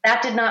people.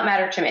 That did not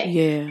matter to me.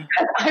 Yeah,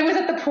 I was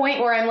at the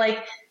point where I'm like,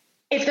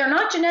 if they're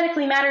not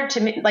genetically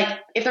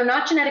if they're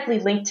not genetically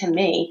linked to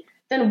me,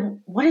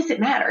 then what does it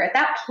matter? At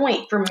that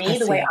point, for me,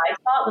 the way I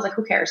thought was like,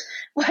 who cares?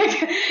 Like,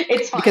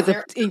 it's fine.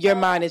 Because in your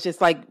mind, it's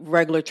just like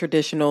regular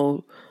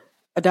traditional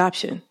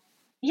adoption.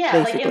 Yeah,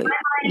 basically. Like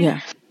in my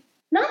mind,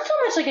 not so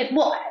much like it.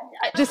 Well,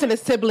 just in a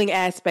sibling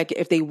aspect,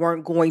 if they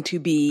weren't going to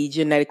be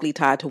genetically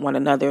tied to one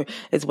another,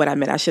 is what I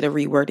meant. I should have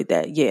reworded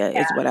that. Yeah,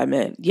 is what I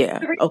meant. Yeah.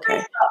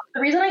 The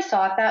reason I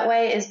saw it that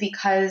way is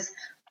because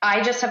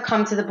I just have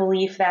come to the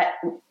belief that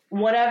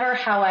whatever,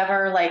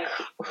 however, like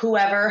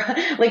whoever,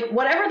 like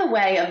whatever the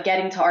way of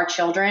getting to our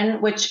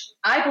children, which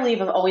I believe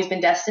have always been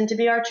destined to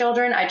be our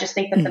children. I just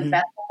think that the vessel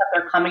that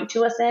they're coming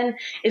to us in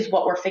is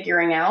what we're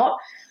figuring out.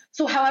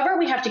 So however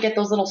we have to get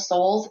those little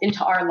souls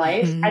into our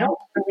life, I don't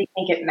really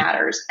think it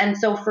matters. And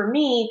so for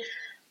me,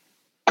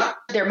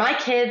 they're my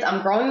kids.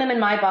 I'm growing them in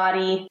my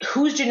body.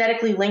 Who's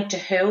genetically linked to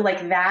who?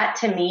 Like that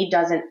to me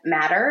doesn't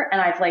matter. And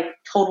I've like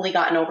totally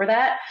gotten over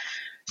that.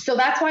 So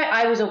that's why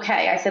I was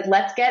okay. I said,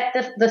 let's get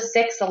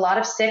a lot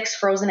of 6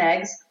 frozen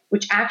eggs,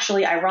 which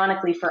actually,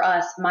 ironically for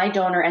us, my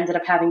donor ended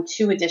up having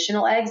 2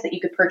 additional eggs that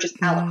you could purchase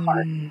a la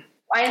carte.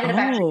 I ended up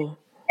actually getting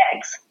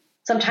eggs.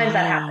 Sometimes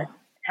that happens.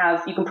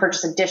 You can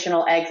purchase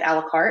additional eggs a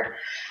la carte.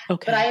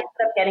 But I ended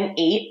up getting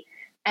 8.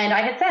 And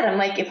I had said, I'm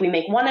like, if we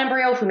make 1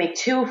 embryo, if we make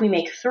 2, if we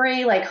make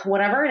 3, like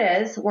whatever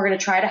it is, we're going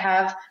to try to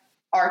have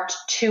our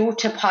 2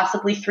 to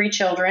possibly 3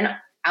 children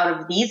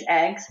out of these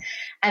eggs.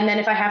 And then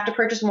if I have to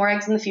purchase more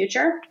eggs in the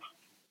future,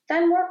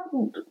 then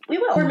we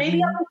will, or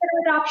maybe I'll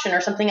consider adoption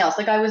or something else.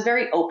 Like I was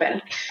very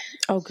open.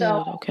 Oh, good.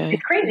 So Okay.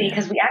 it's crazy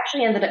because we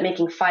actually ended up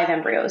making 5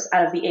 embryos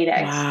out of the 8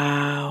 eggs.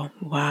 Wow.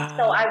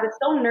 So I was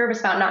so nervous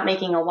about not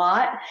making a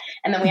lot.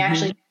 And then we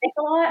actually did make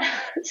a lot.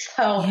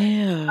 So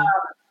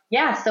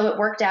so it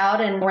worked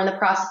out, and we're in the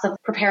process of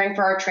preparing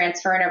for our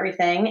transfer and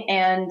everything.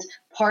 And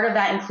part of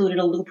that included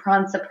a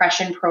Lupron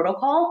suppression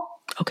protocol.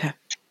 Okay.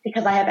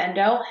 Because I have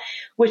endo,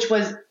 which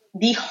was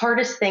the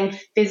hardest thing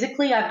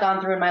physically I've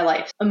gone through in my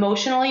life.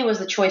 Emotionally was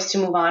the choice to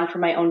move on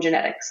from my own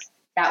genetics.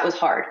 That was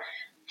hard.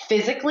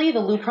 Physically, the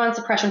Lupron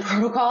suppression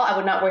protocol, I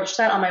would not wish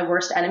that on my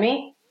worst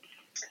enemy.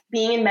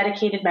 Being in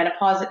medicated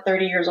menopause at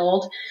 30 years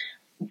old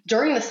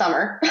during the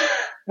summer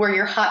where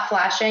you're hot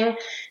flashing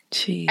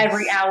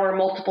every hour,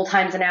 multiple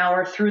times an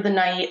hour, through the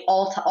night,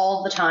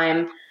 all the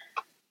time.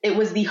 It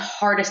was the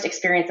hardest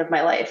experience of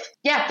my life.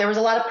 Yeah, there was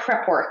a lot of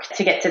prep work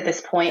to get to this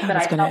point, but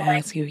I felt like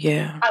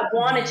I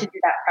wanted to do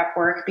that prep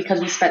work because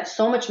we spent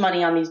so much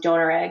money on these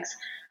donor eggs.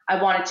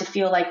 I wanted to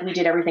feel like we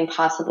did everything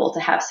possible to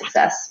have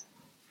success.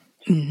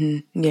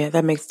 Mm-hmm. Yeah,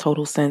 that makes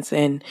total sense.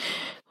 And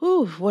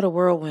what a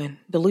whirlwind.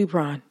 The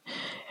Lupron.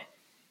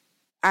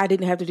 I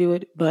didn't have to do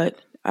it, but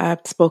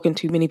I've spoken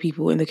to many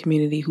people in the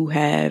community who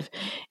have,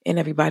 and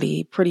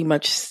everybody pretty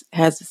much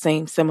has the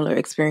same similar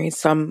experience,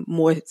 some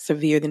more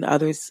severe than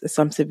others,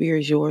 some severe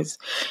as yours.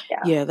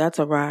 Yeah, that's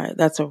a ride.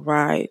 That's a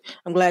ride.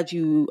 I'm glad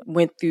you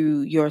went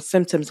through your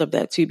symptoms of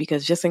that too,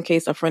 because just in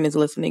case a friend is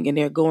listening and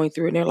they're going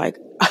through and they're like,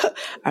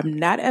 I'm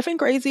not effing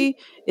crazy.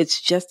 It's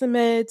just the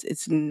meds.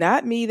 It's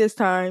not me this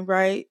time,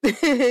 right?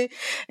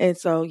 And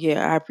so,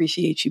 I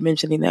appreciate you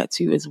mentioning that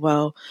too as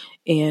well.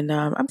 And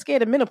I'm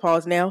scared of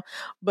menopause now,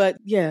 but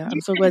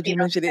I'm so glad you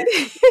mentioned it.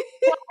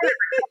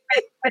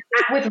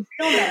 With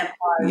real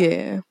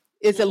menopause,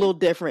 it's a little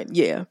different.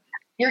 Yeah,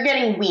 you're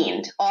getting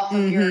weaned off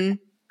of your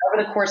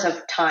over the course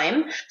of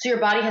time, so your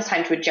body has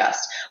time to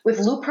adjust. With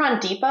Lupron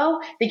Depot,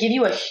 they give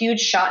you a huge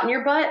shot in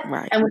your butt,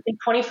 and within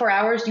 24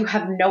 hours, you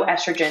have no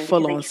estrogen.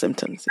 Full-on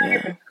symptoms.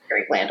 Your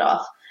gland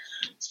off.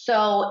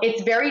 So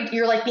it's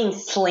you're like being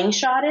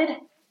slingshotted.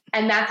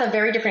 And that's a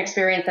very different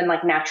experience than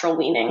like natural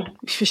weaning.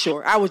 For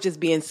sure. I was just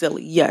being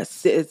silly.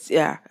 Yes.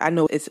 I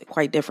know it's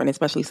quite different,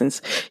 especially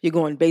since you're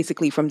going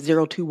basically from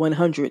 0 to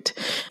 100,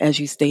 as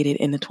you stated,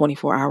 in the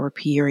 24-hour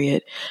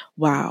period.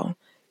 Wow.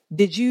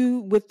 Did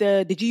you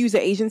use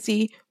an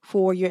agency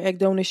for your egg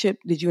donorship?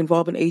 Did you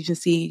involve an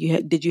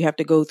agency? Did you have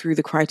to go through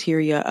the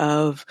criteria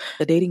of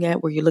the dating app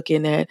where you're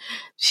looking at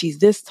she's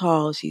this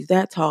tall, she's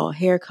that tall,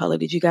 hair color?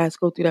 Did you guys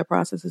go through that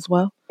process as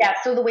well? Yeah.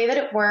 So the way that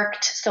it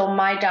worked, so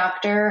my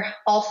doctor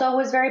also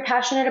was very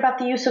passionate about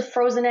the use of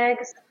frozen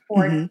eggs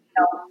for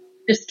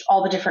just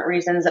all the different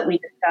reasons that we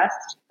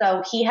discussed.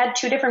 So he had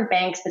 2 different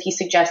banks that he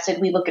suggested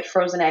we look at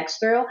frozen eggs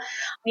through.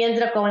 We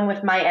ended up going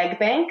with My Egg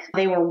Bank.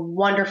 They were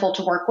wonderful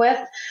to work with,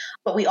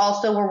 but we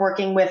also were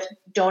working with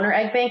Donor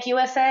Egg Bank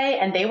USA,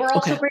 and they were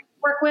also great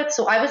to work with.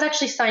 So I was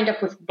actually signed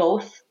up with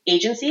both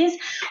agencies,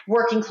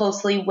 working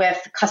closely with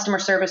customer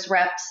service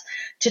reps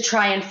to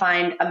try and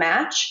find a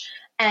match.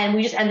 And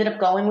we just ended up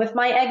going with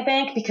My Egg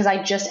Bank because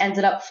I just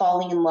ended up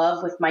falling in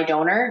love with my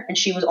donor, and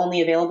she was only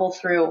available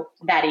through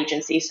that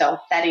agency. So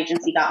that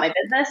agency got my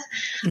business.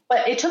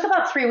 But it took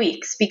about 3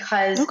 weeks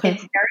because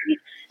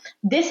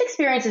this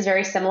experience is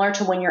very similar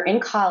to when you're in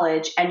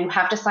college and you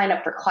have to sign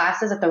up for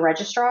classes at the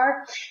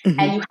registrar and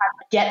you have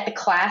to get the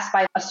class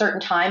by a certain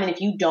time. And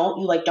if you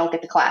don't, you don't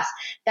get the class.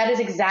 That is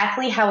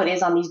exactly how it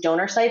is on these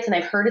donor sites. And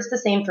I've heard it's the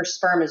same for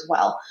sperm as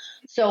well.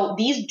 So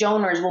these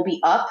donors will be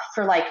up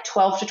for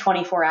 12 to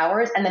 24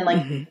 hours and then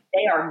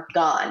they are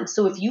gone.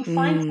 So if you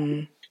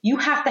find you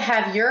have to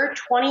have your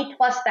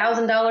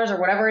 $20,000+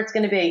 or whatever it's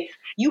going to be.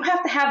 You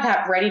have to have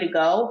that ready to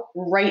go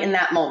right in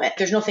that moment.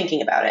 There's no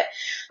thinking about it.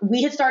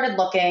 We had started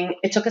looking.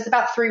 It took us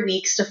about 3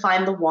 weeks to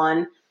find the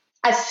one.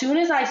 As soon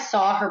as I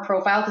saw her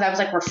profile, because I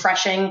was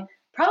refreshing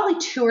probably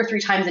 2 or 3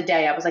 times a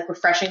day, I was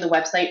refreshing the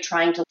website,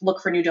 trying to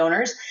look for new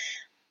donors.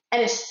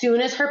 And as soon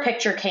as her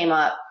picture came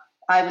up,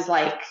 I was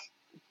like,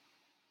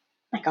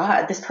 my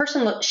God, this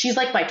person, she's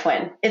like my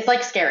twin. It's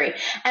scary.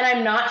 And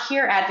I'm not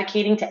here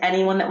advocating to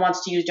anyone that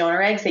wants to use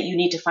donor eggs that you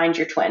need to find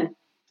your twin.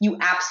 You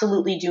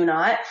absolutely do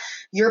not.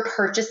 You're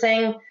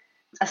purchasing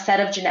a set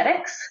of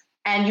genetics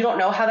and you don't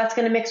know how that's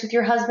going to mix with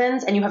your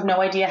husband's, and you have no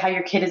idea how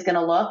your kid is going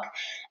to look.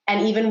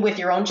 And even with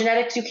your own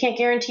genetics, you can't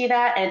guarantee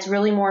that. And it's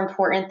really more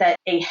important that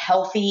a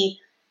healthy,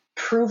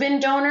 proven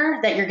donor,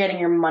 that you're getting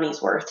your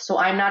money's worth. So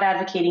I'm not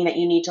advocating that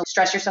you need to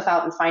stress yourself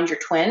out and find your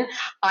twin.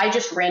 I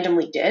just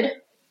randomly did.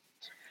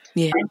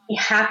 Yeah. And he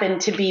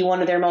happened to be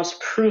one of their most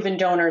proven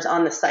donors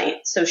on the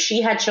site. So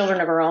she had children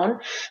of her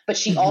own, but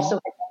she also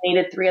had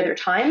donated 3 other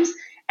times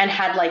and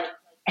had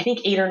I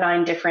think 8 or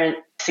 9 different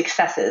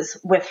successes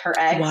with her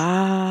eggs.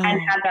 Wow. And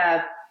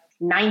had a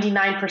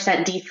 99%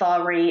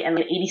 dethaw rate and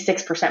an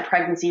 86%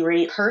 pregnancy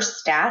rate. Her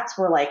stats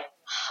were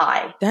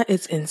high. That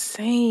is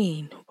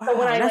insane. Wow. So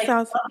when that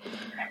sounds.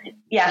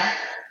 Yeah.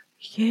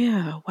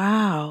 Yeah.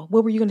 Wow.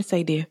 What were you going to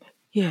say, dear?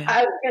 Yeah.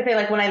 I was going to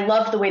say when I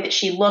loved the way that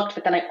she looked,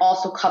 but then I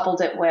also coupled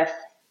it with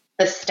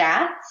the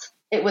stats,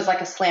 it was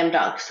like a slam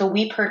dunk. So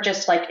we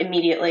purchased like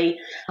immediately.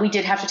 We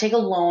did have to take a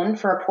loan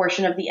for a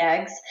portion of the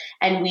eggs,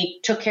 and we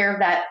took care of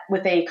that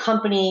with a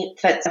company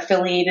that's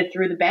affiliated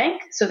through the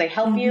bank. So they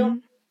help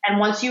you. And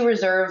once you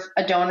reserve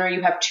a donor,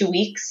 you have 2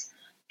 weeks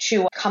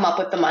to come up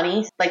with the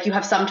money. Like you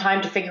have some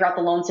time to figure out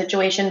the loan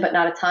situation, but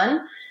not a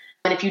ton.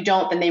 And if you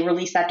don't, then they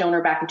release that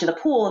donor back into the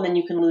pool, and then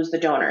you can lose the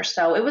donor.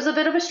 So it was a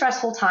bit of a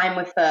stressful time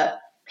with the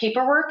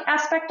paperwork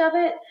aspect of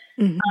it.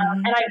 And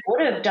I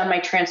would have done my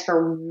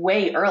transfer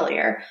way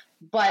earlier,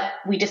 but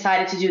we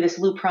decided to do this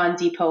Lupron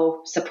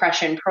depot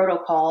suppression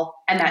protocol,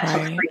 and that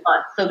took 3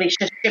 months. So they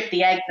just shipped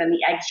the eggs, and the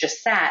eggs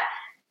just sat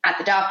at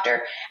the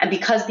doctor. And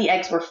because the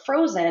eggs were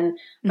frozen,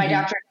 my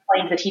doctor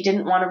explained that he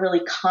didn't want to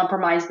really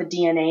compromise the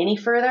DNA any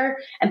further.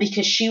 And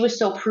because she was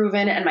so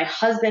proven, and my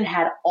husband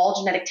had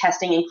all genetic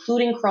testing,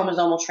 including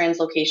chromosomal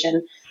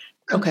translocation,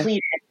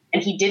 completed,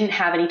 and he didn't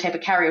have any type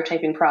of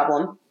karyotyping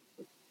problem.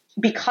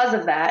 Because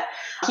of that,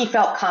 he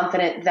felt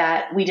confident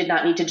that we did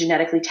not need to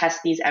genetically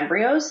test these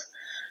embryos.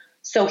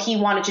 So he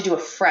wanted to do a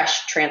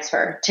fresh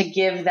transfer to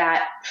give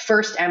that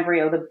first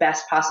embryo the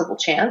best possible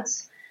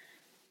chance.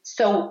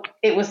 So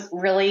it was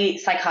really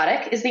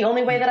psychotic is the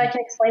only way that I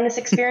can explain this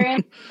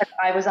experience.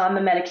 I was on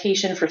the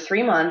medication for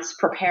 3 months,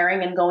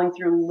 preparing and going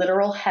through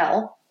literal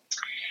hell.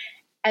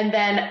 And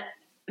then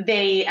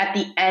they, at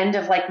the end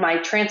of like my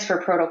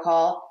transfer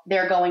protocol,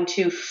 they're going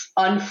to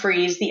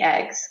unfreeze the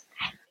eggs.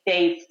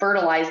 They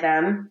fertilize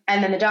them.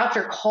 And then the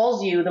doctor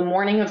calls you the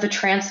morning of the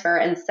transfer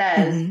and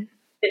says,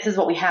 this is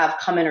what we have,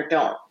 come in or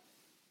don't.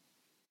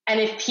 And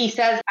if he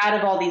says, out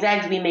of all these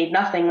eggs, we made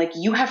nothing, like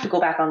you have to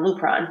go back on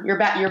Lupron. You're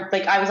back. You're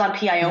like, I was on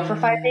PIO for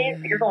 5 days,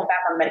 but you're going back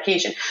on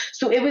medication.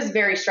 So it was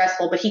very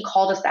stressful, but he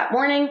called us that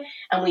morning,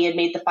 and we had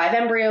made the 5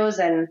 embryos,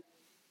 and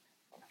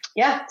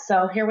yeah,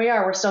 so here we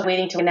are. We're still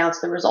waiting to announce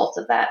the results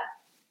of that.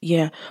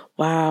 Yeah.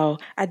 Wow.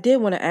 I did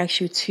want to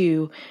ask you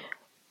too,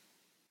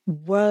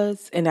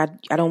 and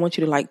I don't want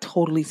you to like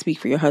totally speak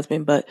for your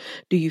husband, but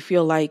do you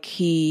feel like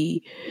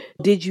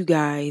did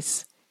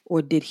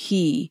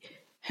he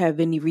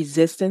have any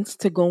resistance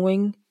to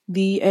going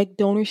the egg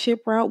donorship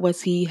route?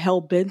 Was he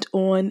hell-bent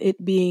on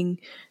it being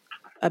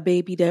a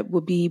baby that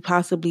would be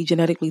possibly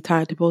genetically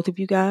tied to both of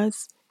you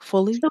guys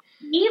fully? So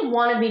he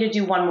wanted me to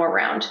do one more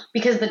round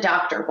because the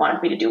doctor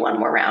wanted me to do one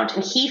more round.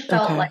 And he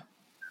felt like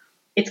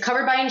it's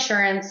covered by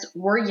insurance.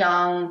 We're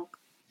young.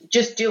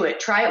 Just do it.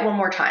 Try it one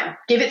more time.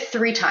 Give it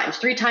 3 times.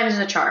 3 times is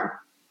a charm.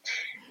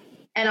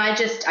 And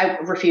I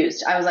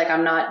refused. I was like,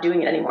 I'm not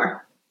doing it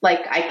anymore.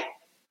 Like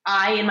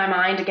I, in my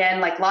mind,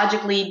 again, like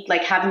logically,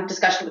 like having a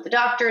discussion with the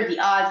doctor, the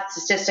odds,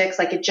 statistics,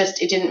 like it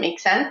didn't make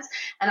sense.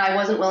 And I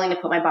wasn't willing to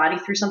put my body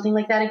through something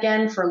like that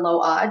again for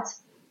low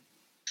odds.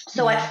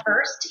 So at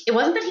first, it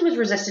wasn't that he was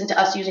resistant to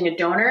us using a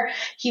donor.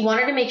 He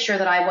wanted to make sure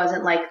that I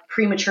wasn't like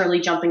prematurely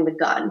jumping the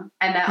gun,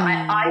 and that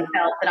I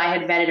felt that I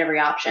had vetted every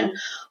option.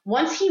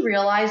 Once he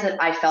realized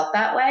that I felt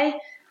that way,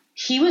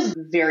 he was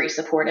very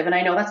supportive. And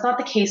I know that's not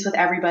the case with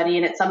everybody.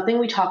 And it's something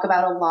we talk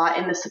about a lot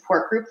in the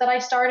support group that I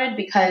started,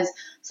 because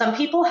some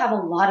people have a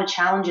lot of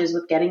challenges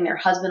with getting their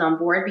husband on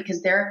board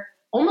because they're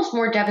almost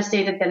more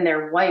devastated than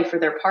their wife or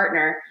their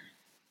partner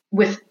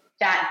with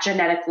that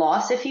genetic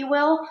loss, if you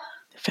will.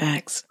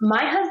 Facts.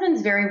 My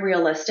husband's very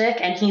realistic,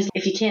 and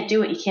if you can't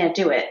do it, you can't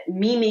do it.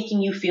 Me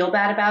making you feel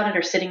bad about it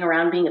or sitting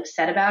around being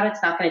upset about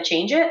it's not going to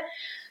change it.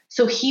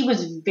 So he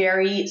was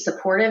very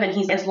supportive,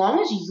 and as long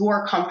as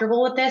you're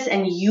comfortable with this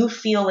and you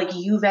feel like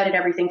you vetted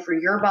everything for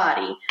your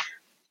body,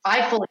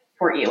 I fully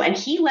support you. And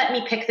he let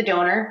me pick the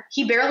donor.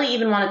 He barely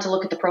even wanted to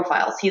look at the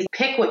profiles. He's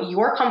pick what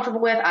you're comfortable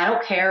with. I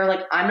don't care. Like,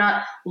 I'm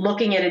not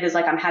looking at it as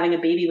like I'm having a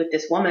baby with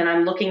this woman.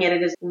 I'm looking at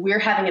it as we're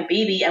having a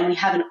baby and we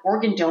have an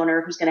organ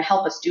donor who's going to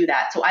help us do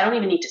that. So I don't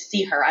even need to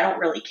see her. I don't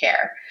really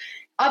care.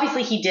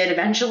 Obviously he did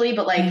eventually,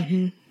 but like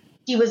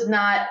he was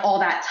not all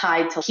that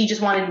tied to, he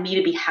just wanted me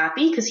to be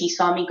happy because he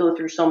saw me go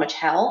through so much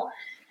hell.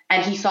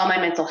 And he saw my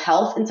mental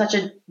health in such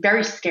a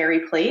very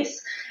scary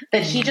place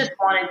that he just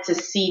wanted to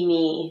see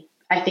me,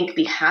 I think,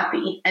 be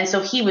happy. And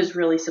so he was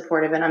really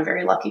supportive, and I'm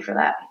very lucky for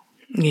that.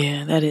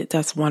 Yeah,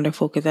 that's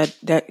wonderful, because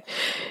that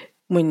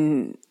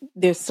when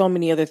there's so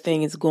many other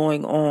things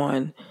going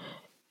on,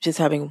 just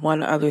having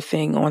one other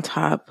thing on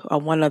top, or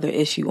one other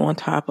issue on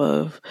top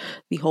of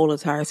the whole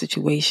entire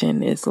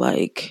situation is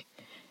like,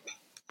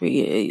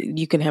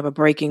 you can have a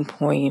breaking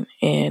point,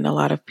 and a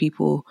lot of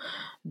people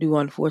do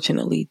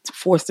unfortunately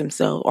force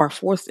themselves or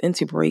forced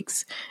into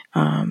breaks,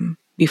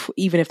 before,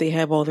 even if they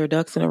have all their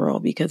ducks in a row,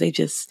 because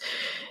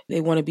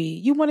you want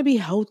to be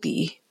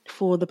healthy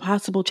for the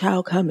possible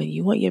child coming.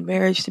 You want your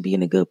marriage to be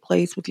in a good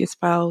place with your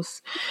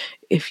spouse.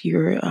 If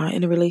you're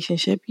in a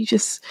relationship,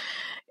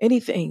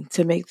 anything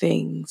to make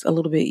things a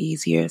little bit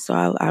easier. So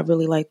I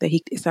really like that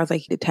it sounds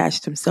like he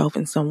detached himself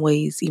in some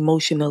ways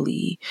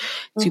emotionally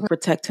to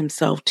protect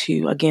himself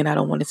too. Again, I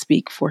don't want to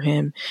speak for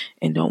him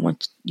and don't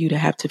want you to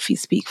have to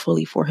speak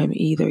fully for him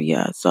either.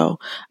 Yeah. So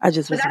I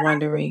just was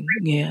wondering.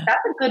 Yeah.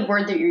 That's a good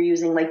word that you're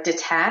using, like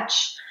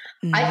detach.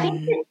 I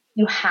think that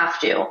you have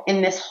to,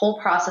 in this whole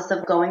process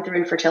of going through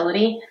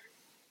infertility,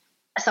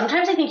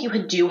 sometimes I think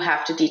you do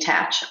have to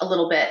detach a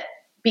little bit,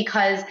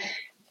 because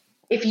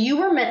if you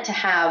were meant to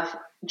have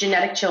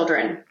genetic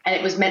children and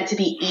it was meant to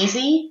be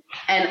easy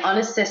and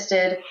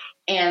unassisted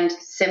and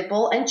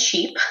simple and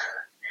cheap,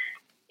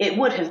 it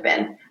would have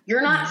been.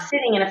 You're not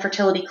sitting in a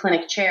fertility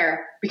clinic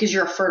chair because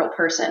you're a fertile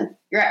person.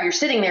 You're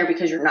sitting there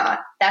because you're not.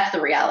 That's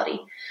the reality.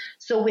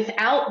 So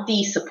without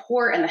the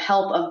support and the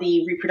help of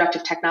the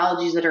reproductive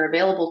technologies that are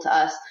available to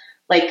us,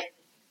 like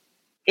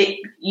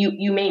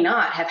you may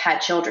not have had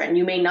children.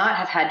 You may not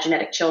have had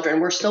genetic children.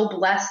 We're so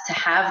blessed to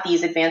have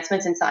these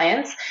advancements in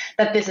science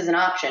that this is an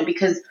option,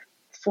 because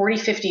 40,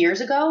 50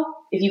 years ago,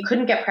 if you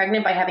couldn't get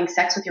pregnant by having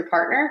sex with your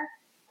partner,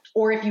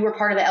 or if you were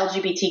part of the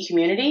LGBT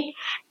community,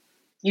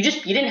 you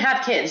didn't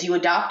have kids. You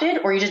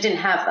adopted, or you just didn't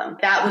have them.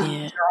 That was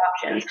your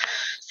options.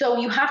 So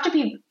you have to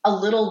be a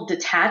little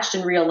detached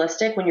and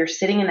realistic when you're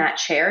sitting in that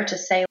chair to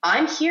say,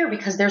 I'm here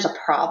because there's a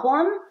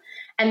problem,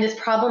 and this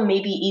problem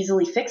may be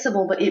easily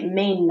fixable, but it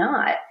may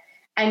not.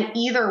 And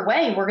either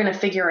way, we're going to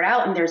figure it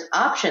out, and there's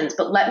options.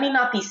 But let me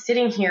not be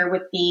sitting here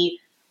with the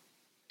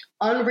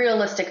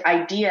unrealistic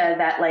idea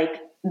that like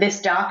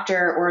this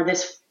doctor or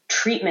this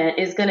treatment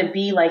is going to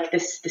be like the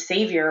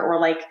savior or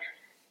like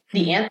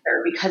the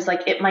answer, because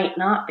like it might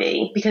not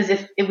be, because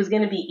if it was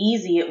going to be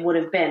easy, it would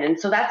have been. And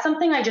so that's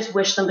something I just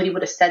wish somebody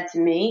would have said to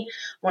me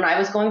when I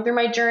was going through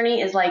my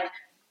journey, is like,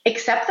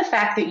 accept the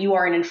fact that you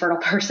are an infertile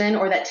person,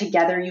 or that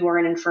together you are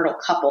an infertile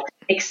couple.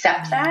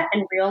 Accept that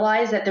and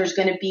realize that there's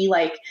going to be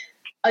like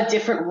a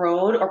different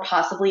road, or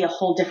possibly a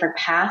whole different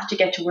path to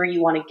get to where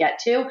you want to get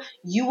to.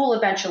 You will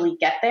eventually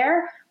get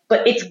there,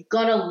 but it's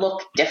going to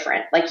look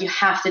different. Like, you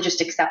have to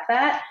just accept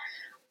that.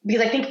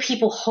 Because I think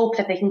people hope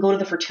that they can go to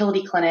the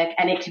fertility clinic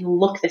and it can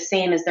look the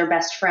same as their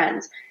best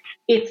friends.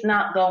 It's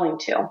not going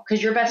to,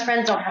 because your best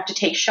friends don't have to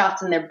take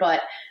shots in their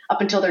butt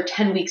up until they're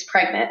 10 weeks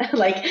pregnant.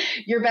 Like,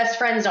 your best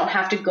friends don't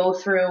have to go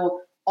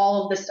through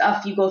all of the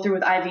stuff you go through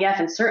with IVF,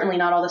 and certainly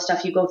not all the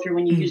stuff you go through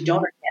when you use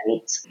donor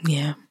gametes.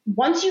 Yeah.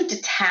 Once you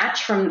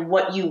detach from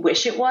what you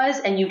wish it was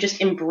and you just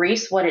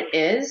embrace what it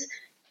is,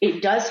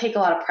 it does take a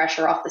lot of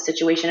pressure off the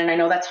situation. And I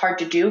know that's hard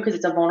to do because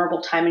it's a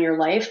vulnerable time in your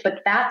life,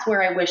 but that's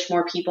where I wish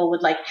more people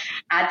would like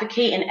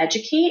advocate and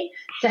educate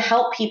to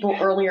help people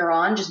earlier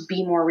on just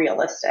be more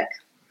realistic.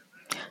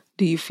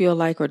 Do you feel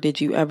like, or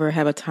did you ever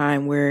have a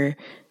time where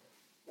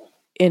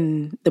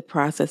in the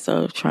process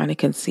of trying to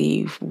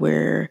conceive,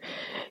 where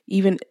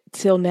even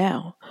till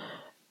now,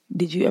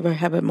 did you ever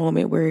have a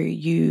moment where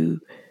you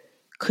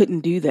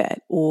couldn't do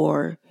that,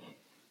 or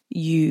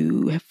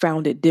you have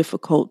found it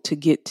difficult to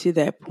get to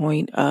that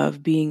point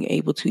of being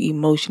able to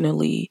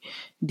emotionally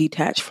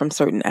detach from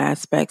certain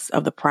aspects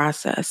of the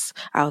process?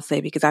 I'll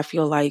say, because I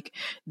feel like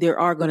there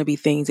are going to be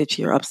things that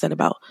you're upset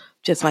about,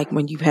 just like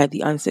when you've had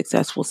the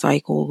unsuccessful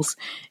cycles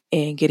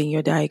and getting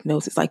your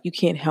diagnosis. Like, you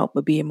can't help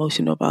but be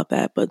emotional about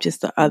that, but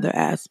just the other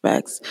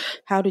aspects.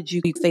 How did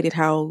you stated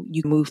how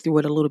you moved through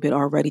it a little bit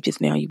already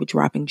just now? You were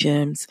dropping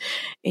gems.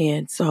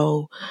 And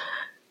so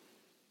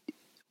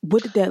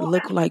what did that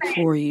look like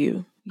for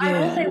you? Yeah. I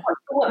will say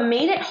what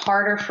made it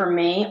harder for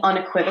me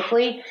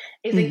unequivocally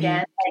is, again,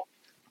 like,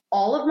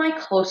 all of my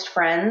close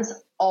friends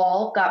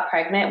all got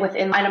pregnant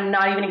within, and I'm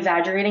not even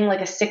exaggerating, like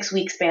a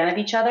 6-week span of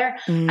each other.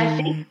 I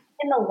think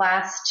in the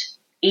last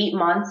 8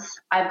 months,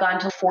 I've gone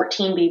to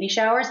 14 baby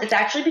showers. It's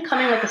actually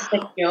becoming like a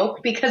sick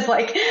joke, because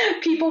like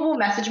people will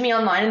message me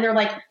online and they're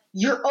like,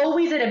 you're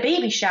always at a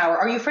baby shower.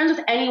 Are you friends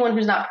with anyone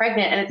who's not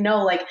pregnant? And it's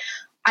no, like,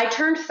 I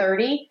turned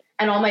 30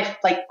 and all my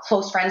like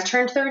close friends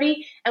turned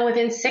 30. And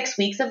within 6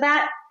 weeks of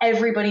that,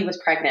 everybody was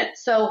pregnant.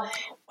 So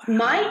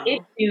my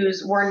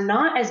issues were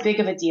not as big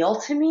of a deal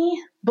to me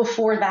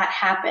before that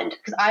happened,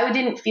 because I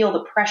didn't feel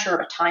the pressure of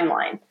a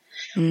timeline.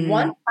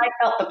 Once I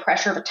felt the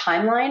pressure of a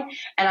timeline,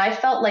 and I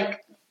felt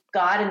like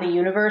God and the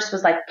universe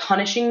was like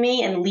punishing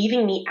me and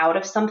leaving me out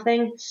of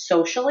something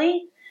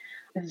socially,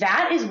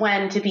 that is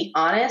when, to be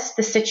honest,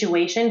 the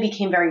situation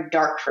became very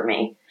dark for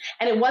me.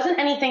 And it wasn't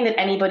anything that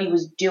anybody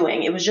was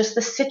doing. It was just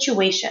the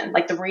situation,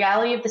 like the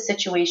reality of the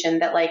situation,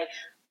 that like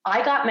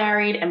I got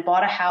married and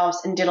bought a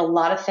house and did a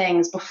lot of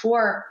things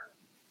before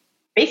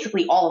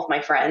basically all of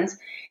my friends.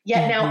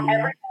 Yet now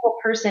every single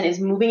person is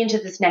moving into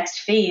this next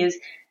phase,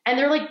 and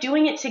they're like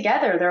doing it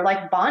together. They're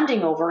like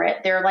bonding over it.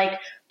 They're like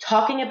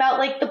talking about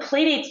like the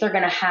play dates they're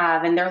going to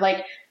have, and they're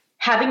like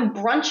having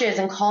brunches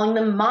and calling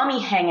them mommy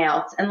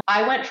hangouts. And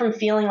I went from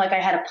feeling like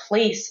I had a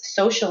place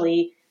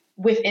socially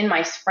within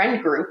my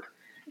friend group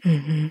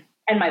and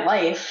my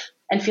life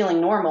and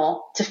feeling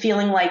normal, to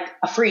feeling like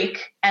a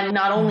freak, and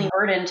not only a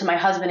burden to my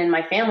husband and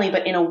my family,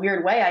 but in a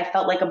weird way, I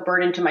felt like a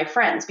burden to my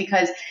friends,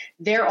 because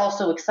they're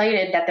also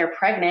excited that they're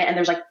pregnant, and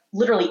there's like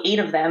literally 8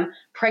 of them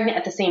pregnant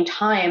at the same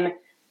time.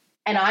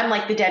 And I'm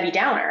like the Debbie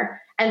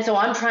Downer. And so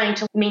I'm trying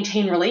to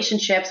maintain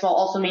relationships while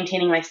also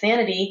maintaining my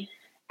sanity.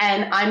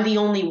 And I'm the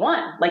only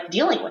one like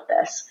dealing with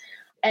this.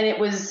 And it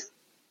was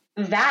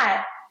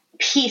that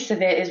piece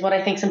of it is what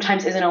I think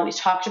sometimes isn't always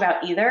talked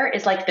about either,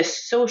 is like the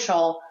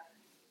social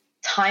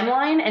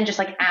timeline and just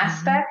like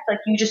aspect, like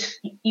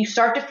you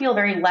start to feel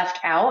very left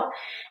out,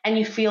 and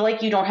you feel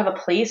like you don't have a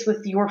place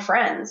with your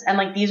friends. And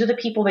like, these are the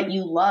people that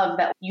you love,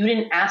 that you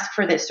didn't ask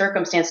for this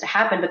circumstance to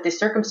happen, but this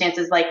circumstance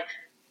is like,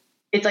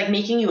 it's like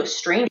making you a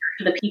stranger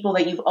to the people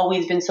that you've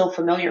always been so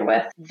familiar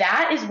with.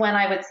 That is when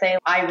I would say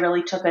I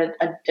really took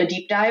a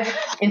deep dive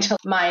into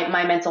my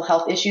mental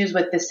health issues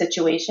with this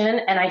situation.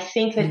 And I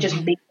think that just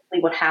basically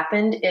what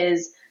happened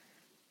is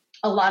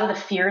a lot of the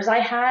fears I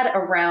had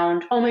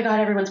around, oh my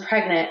God, everyone's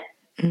pregnant,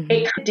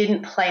 it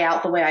didn't play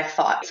out the way I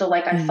thought. So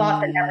like, I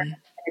thought that everyone was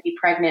going to be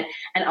pregnant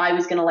and I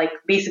was going to like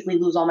basically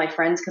lose all my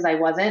friends because I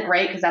wasn't,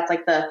 right? Because that's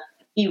like the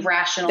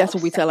irrational. That's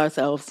what we tell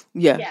ourselves.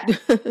 Yeah.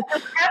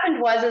 What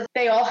happened was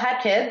they all had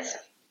kids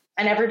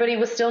and everybody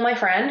was still my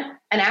friend.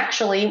 And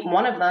actually,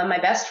 one of them, my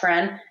best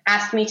friend,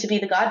 asked me to be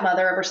the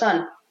godmother of her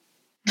son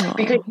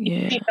because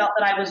she felt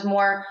that I was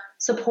more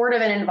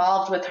supportive and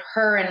involved with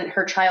her and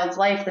her child's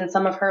life than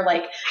some of her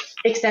like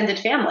extended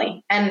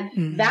family.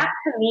 And that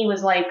to me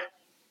was like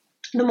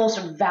the most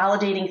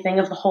validating thing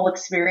of the whole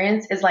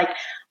experience. Is like,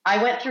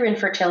 I went through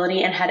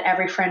infertility and had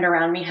every friend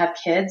around me have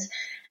kids.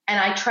 And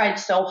I tried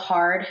so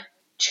hard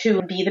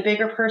to be the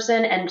bigger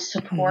person and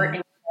support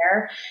and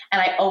care.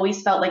 And I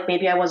always felt like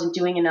maybe I wasn't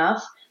doing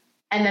enough.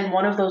 And then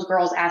one of those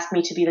girls asked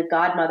me to be the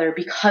godmother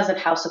because of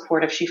how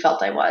supportive she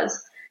felt I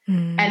was.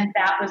 And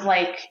that was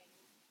like,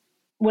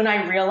 when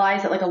I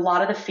realized that like a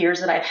lot of the fears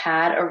that I've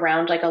had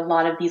around like a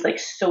lot of these like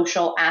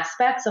social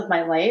aspects of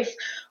my life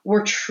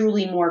were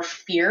truly more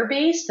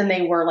fear-based than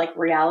they were like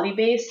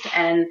reality-based.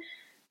 And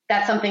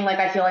that's something like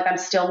I feel like I'm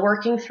still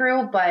working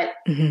through, but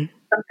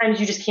sometimes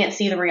you just can't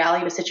see the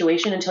reality of a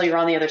situation until you're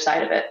on the other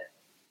side of it.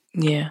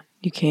 Yeah,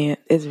 you can't.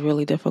 It's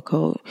really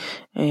difficult.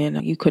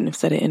 And you couldn't have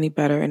said it any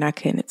better, and I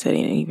couldn't have said it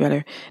any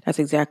better. That's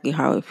exactly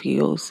how it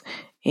feels.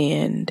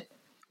 And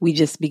we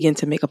just begin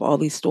to make up all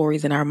these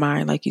stories in our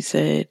mind, like you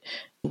said,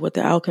 what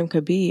the outcome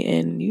could be.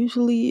 And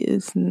usually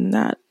it's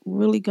not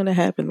really going to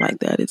happen like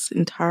that. It's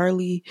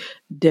entirely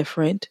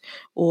different,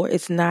 or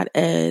it's not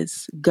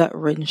as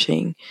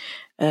gut-wrenching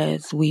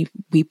as we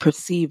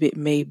perceive it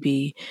may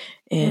be.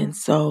 And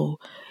so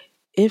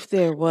if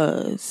there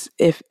was,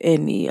 if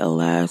any, a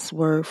last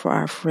word for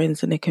our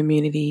friends in the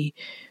community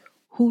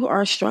who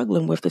are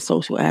struggling with the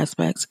social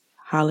aspects.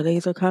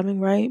 Holidays are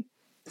coming, right?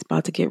 It's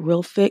about to get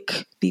real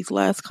thick these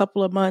last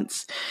couple of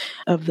months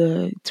of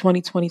the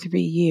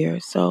 2023 year.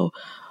 So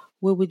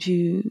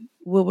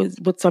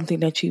what's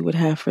something that you would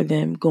have for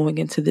them going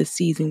into this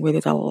season where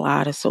there's a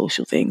lot of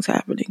social things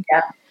happening?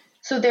 Yeah.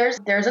 So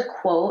there's a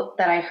quote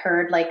that I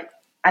heard like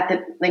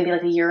maybe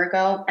like a year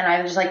ago, and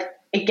I was just like,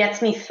 it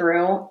gets me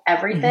through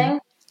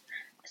everything.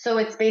 So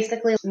it's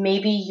basically,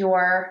 maybe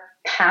your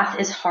path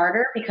is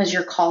harder because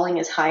your calling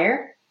is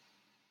higher.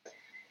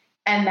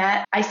 And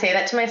that, I say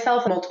that to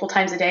myself multiple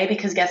times a day,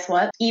 because guess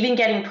what? Even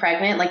getting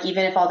pregnant, like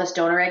even if all this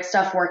donor egg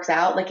stuff works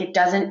out, like it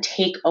doesn't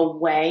take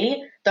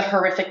away the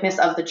horrificness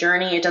of the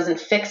journey. It doesn't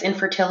fix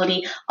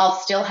infertility. I'll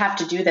still have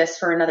to do this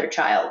for another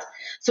child.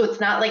 So it's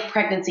not like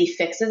pregnancy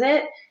fixes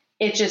it.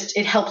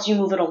 It helps you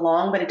move it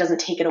along, but it doesn't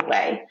take it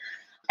away.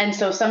 And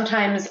so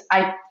sometimes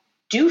I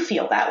do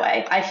feel that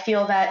way. I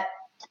feel that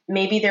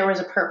maybe there was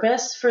a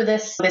purpose for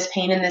this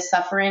pain and this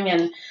suffering.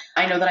 And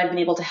I know that I've been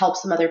able to help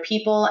some other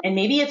people. And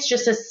maybe it's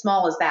just as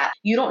small as that.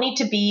 You don't need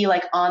to be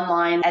like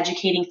online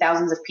educating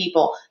thousands of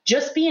people.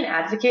 Just be an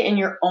advocate in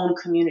your own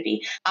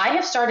community. I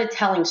have started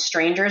telling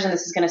strangers, and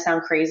this is going to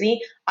sound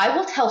crazy, I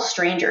will tell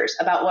strangers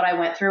about what I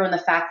went through and the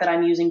fact that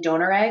I'm using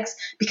donor eggs,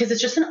 because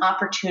it's just an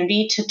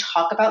opportunity to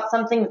talk about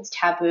something that's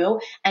taboo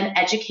and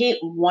educate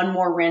one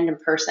more random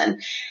person.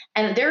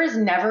 And there is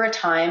never a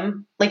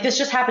time, like this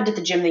just happened at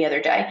the gym the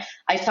other day.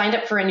 I signed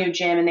up for a new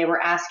gym and they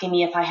were asking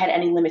me if I had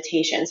any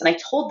limitations. And I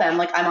told them,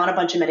 like, I'm on a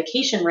bunch of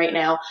medication right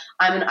now.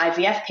 I'm an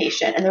IVF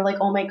patient. And they're like,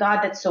 oh my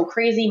God, that's so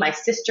crazy. My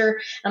sister.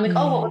 And I'm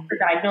like, oh, what was her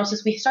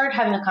diagnosis? We started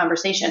having a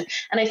conversation.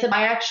 And I said,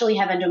 I actually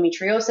have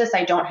endometriosis.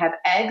 I don't have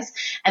eggs.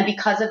 And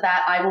because of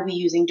that, I will be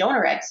using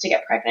donor eggs to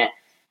get pregnant.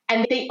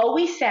 And they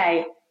always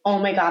say, oh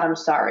my God, I'm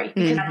sorry.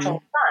 Because actually,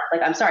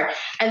 like, I'm sorry.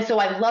 And so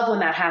I love when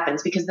that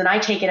happens, because then I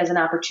take it as an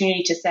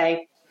opportunity to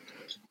say,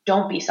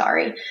 don't be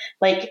sorry.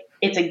 Like,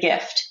 it's a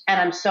gift. And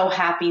I'm so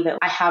happy that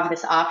I have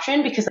this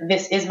option, because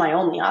this is my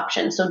only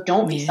option. So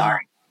don't be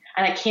sorry.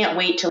 And I can't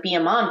wait to be a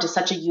mom to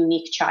such a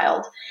unique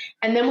child.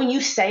 And then when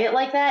you say it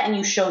like that and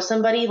you show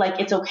somebody like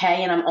it's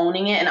okay and I'm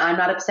owning it and I'm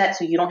not upset,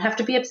 so you don't have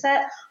to be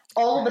upset,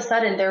 all of a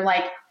sudden they're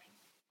like,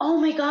 oh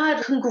my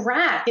God,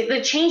 congrats.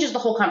 It changes the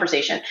whole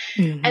conversation.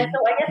 And so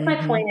I guess my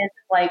point is,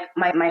 like,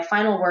 my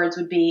final words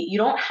would be, you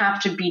don't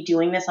have to be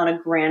doing this on a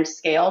grand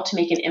scale to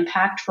make an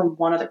impact for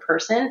one other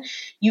person.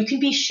 You can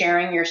be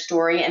sharing your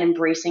story and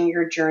embracing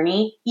your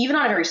journey, even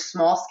on a very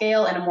small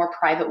scale, in a more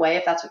private way,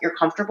 if that's what you're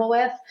comfortable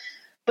with.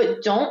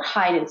 But don't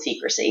hide in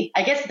secrecy.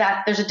 I guess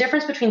that there's a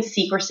difference between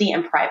secrecy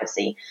and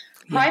privacy.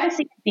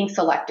 Privacy is being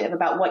selective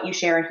about what you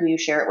share and who you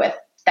share it with.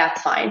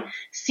 That's fine.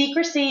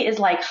 Secrecy is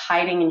like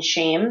hiding in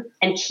shame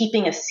and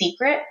keeping a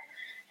secret.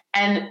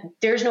 And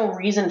there's no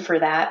reason for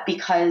that,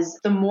 because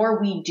the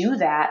more we do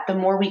that, the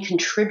more we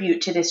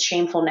contribute to this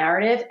shameful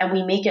narrative, and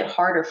we make it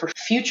harder for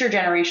future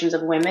generations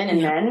of women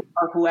and men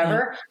or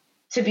whoever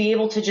to be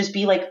able to just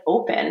be like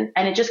open,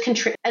 and it just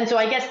and so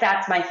I guess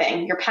that's my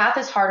thing. Your path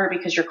is harder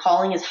because your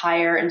calling is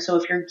higher. And so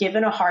if you're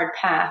given a hard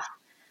path,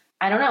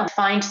 I don't know,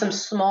 find some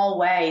small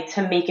way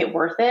to make it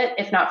worth it,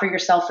 if not for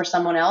yourself, for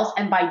someone else.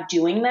 And by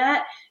doing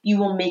that, you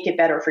will make it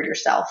better for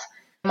yourself.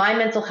 My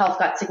mental health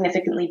got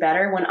significantly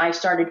better when I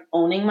started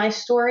owning my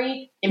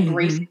story,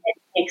 embracing it,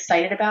 being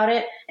excited about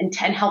it, and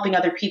helping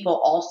other people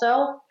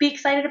also be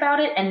excited about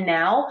it. And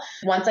now,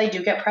 once I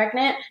do get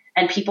pregnant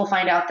and people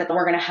find out that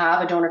we're going to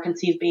have a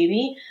donor-conceived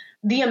baby,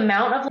 the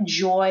amount of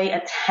joy,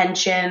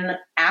 attention,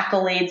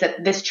 accolades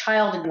that this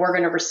child we're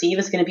going to receive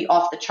is going to be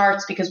off the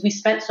charts, because we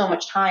spent so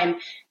much time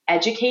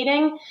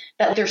educating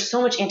that there's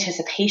so much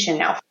anticipation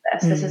now for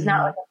this. This is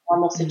not like a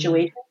normal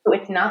situation. So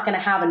it's not going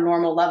to have a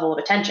normal level of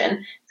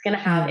attention. It's going to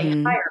have a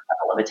higher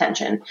level of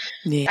attention.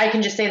 I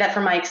can just say that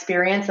from my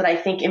experience, that I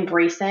think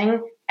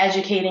embracing,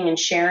 educating, and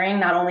sharing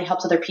not only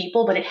helps other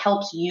people, but it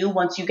helps you,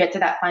 once you get to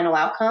that final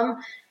outcome,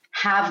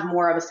 have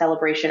more of a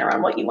celebration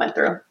around what you went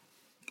through.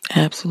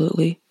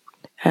 Absolutely.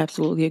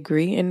 Absolutely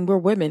agree. And we're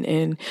women,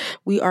 and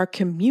we are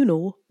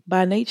communal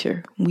by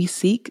nature. We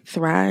seek,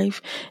 thrive,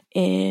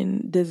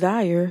 and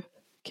desire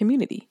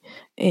community.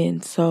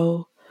 And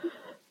so,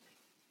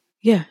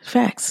 yeah,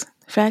 facts.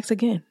 Facts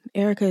again.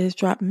 Erica has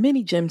dropped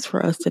many gems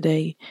for us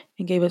today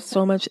and gave us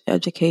so much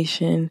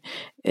education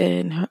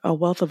and a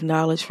wealth of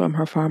knowledge from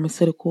her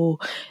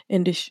pharmaceutical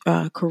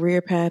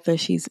career path that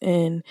she's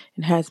in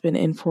and has been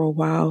in for a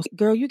while.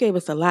 Girl, you gave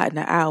us a lot in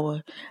an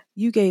hour.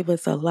 You gave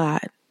us a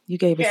lot.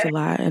 Us a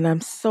lot, and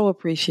I'm so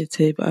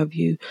appreciative of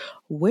you.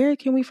 Where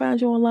can we find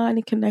you online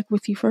and connect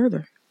with you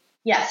further?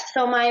 Yes.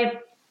 So my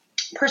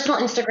personal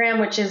Instagram,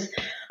 which is,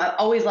 I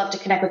always love to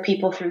connect with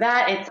people through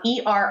that. It's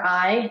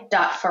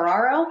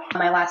eri.ferraro,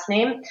 my last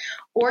name.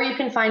 Or you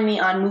can find me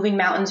on Moving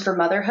Mountains for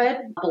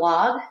Motherhood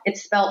blog.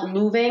 It's spelled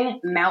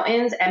Moving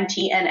Mountains,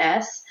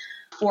 MTNS,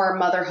 for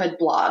Motherhood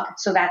blog.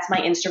 So that's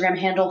my Instagram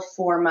handle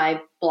for my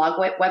blog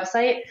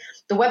website.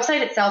 The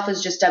website itself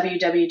is just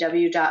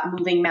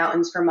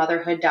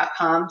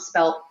www.movingmountainsformotherhood.com,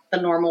 spelled the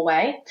normal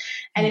way.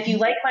 And if you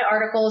like my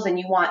articles and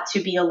you want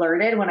to be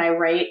alerted when I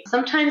write,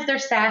 sometimes they're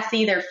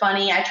sassy, they're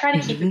funny. I try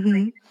to keep it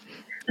clean.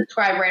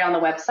 Subscribe right on the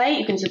website.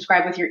 You can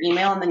subscribe with your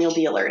email, and then you'll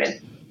be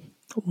alerted.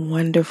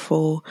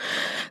 Wonderful.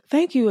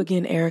 Thank you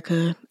again,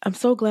 Erica. I'm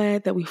so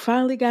glad that we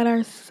finally got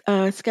our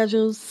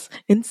schedules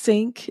in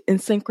sync and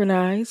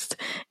synchronized,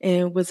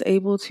 and was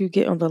able to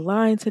get on the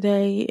line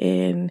today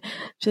and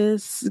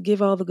just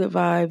give all the good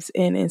vibes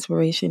and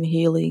inspiration,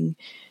 healing,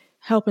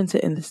 helping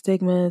to end the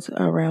stigmas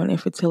around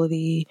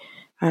infertility.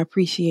 I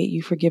appreciate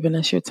you for giving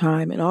us your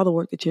time and all the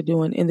work that you're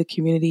doing in the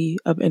community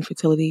of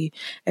infertility,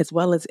 as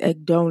well as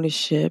egg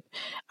donorship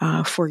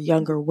for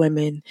younger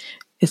women,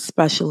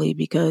 especially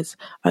because,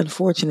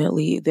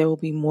 unfortunately, there will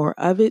be more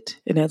of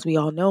it. And as we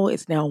all know,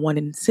 it's now 1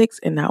 in 6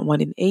 and not 1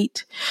 in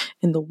 8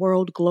 in the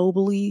world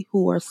globally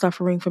who are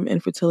suffering from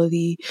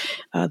infertility,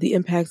 the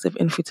impacts of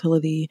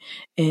infertility.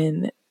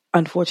 And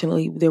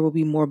unfortunately, there will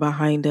be more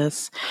behind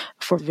us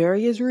for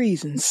various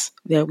reasons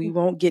that we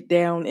won't get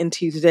down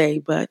into today.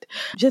 But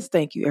just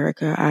thank you,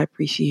 Erica. I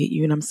appreciate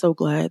you. And I'm so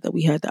glad that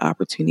we had the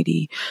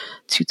opportunity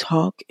to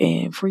talk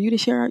and for you to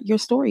share your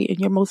story in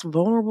your most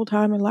vulnerable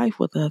time in life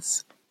with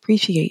us.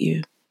 Appreciate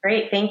you.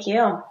 Great. Thank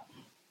you.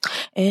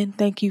 And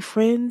thank you,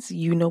 friends.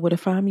 You know where to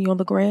find me on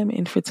the gram,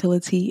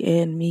 Infertility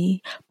and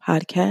Me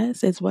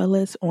Podcast, as well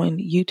as on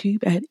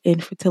YouTube at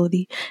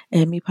Infertility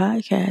and Me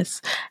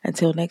Podcast.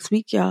 Until next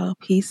week, y'all,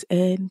 peace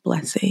and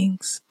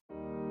blessings.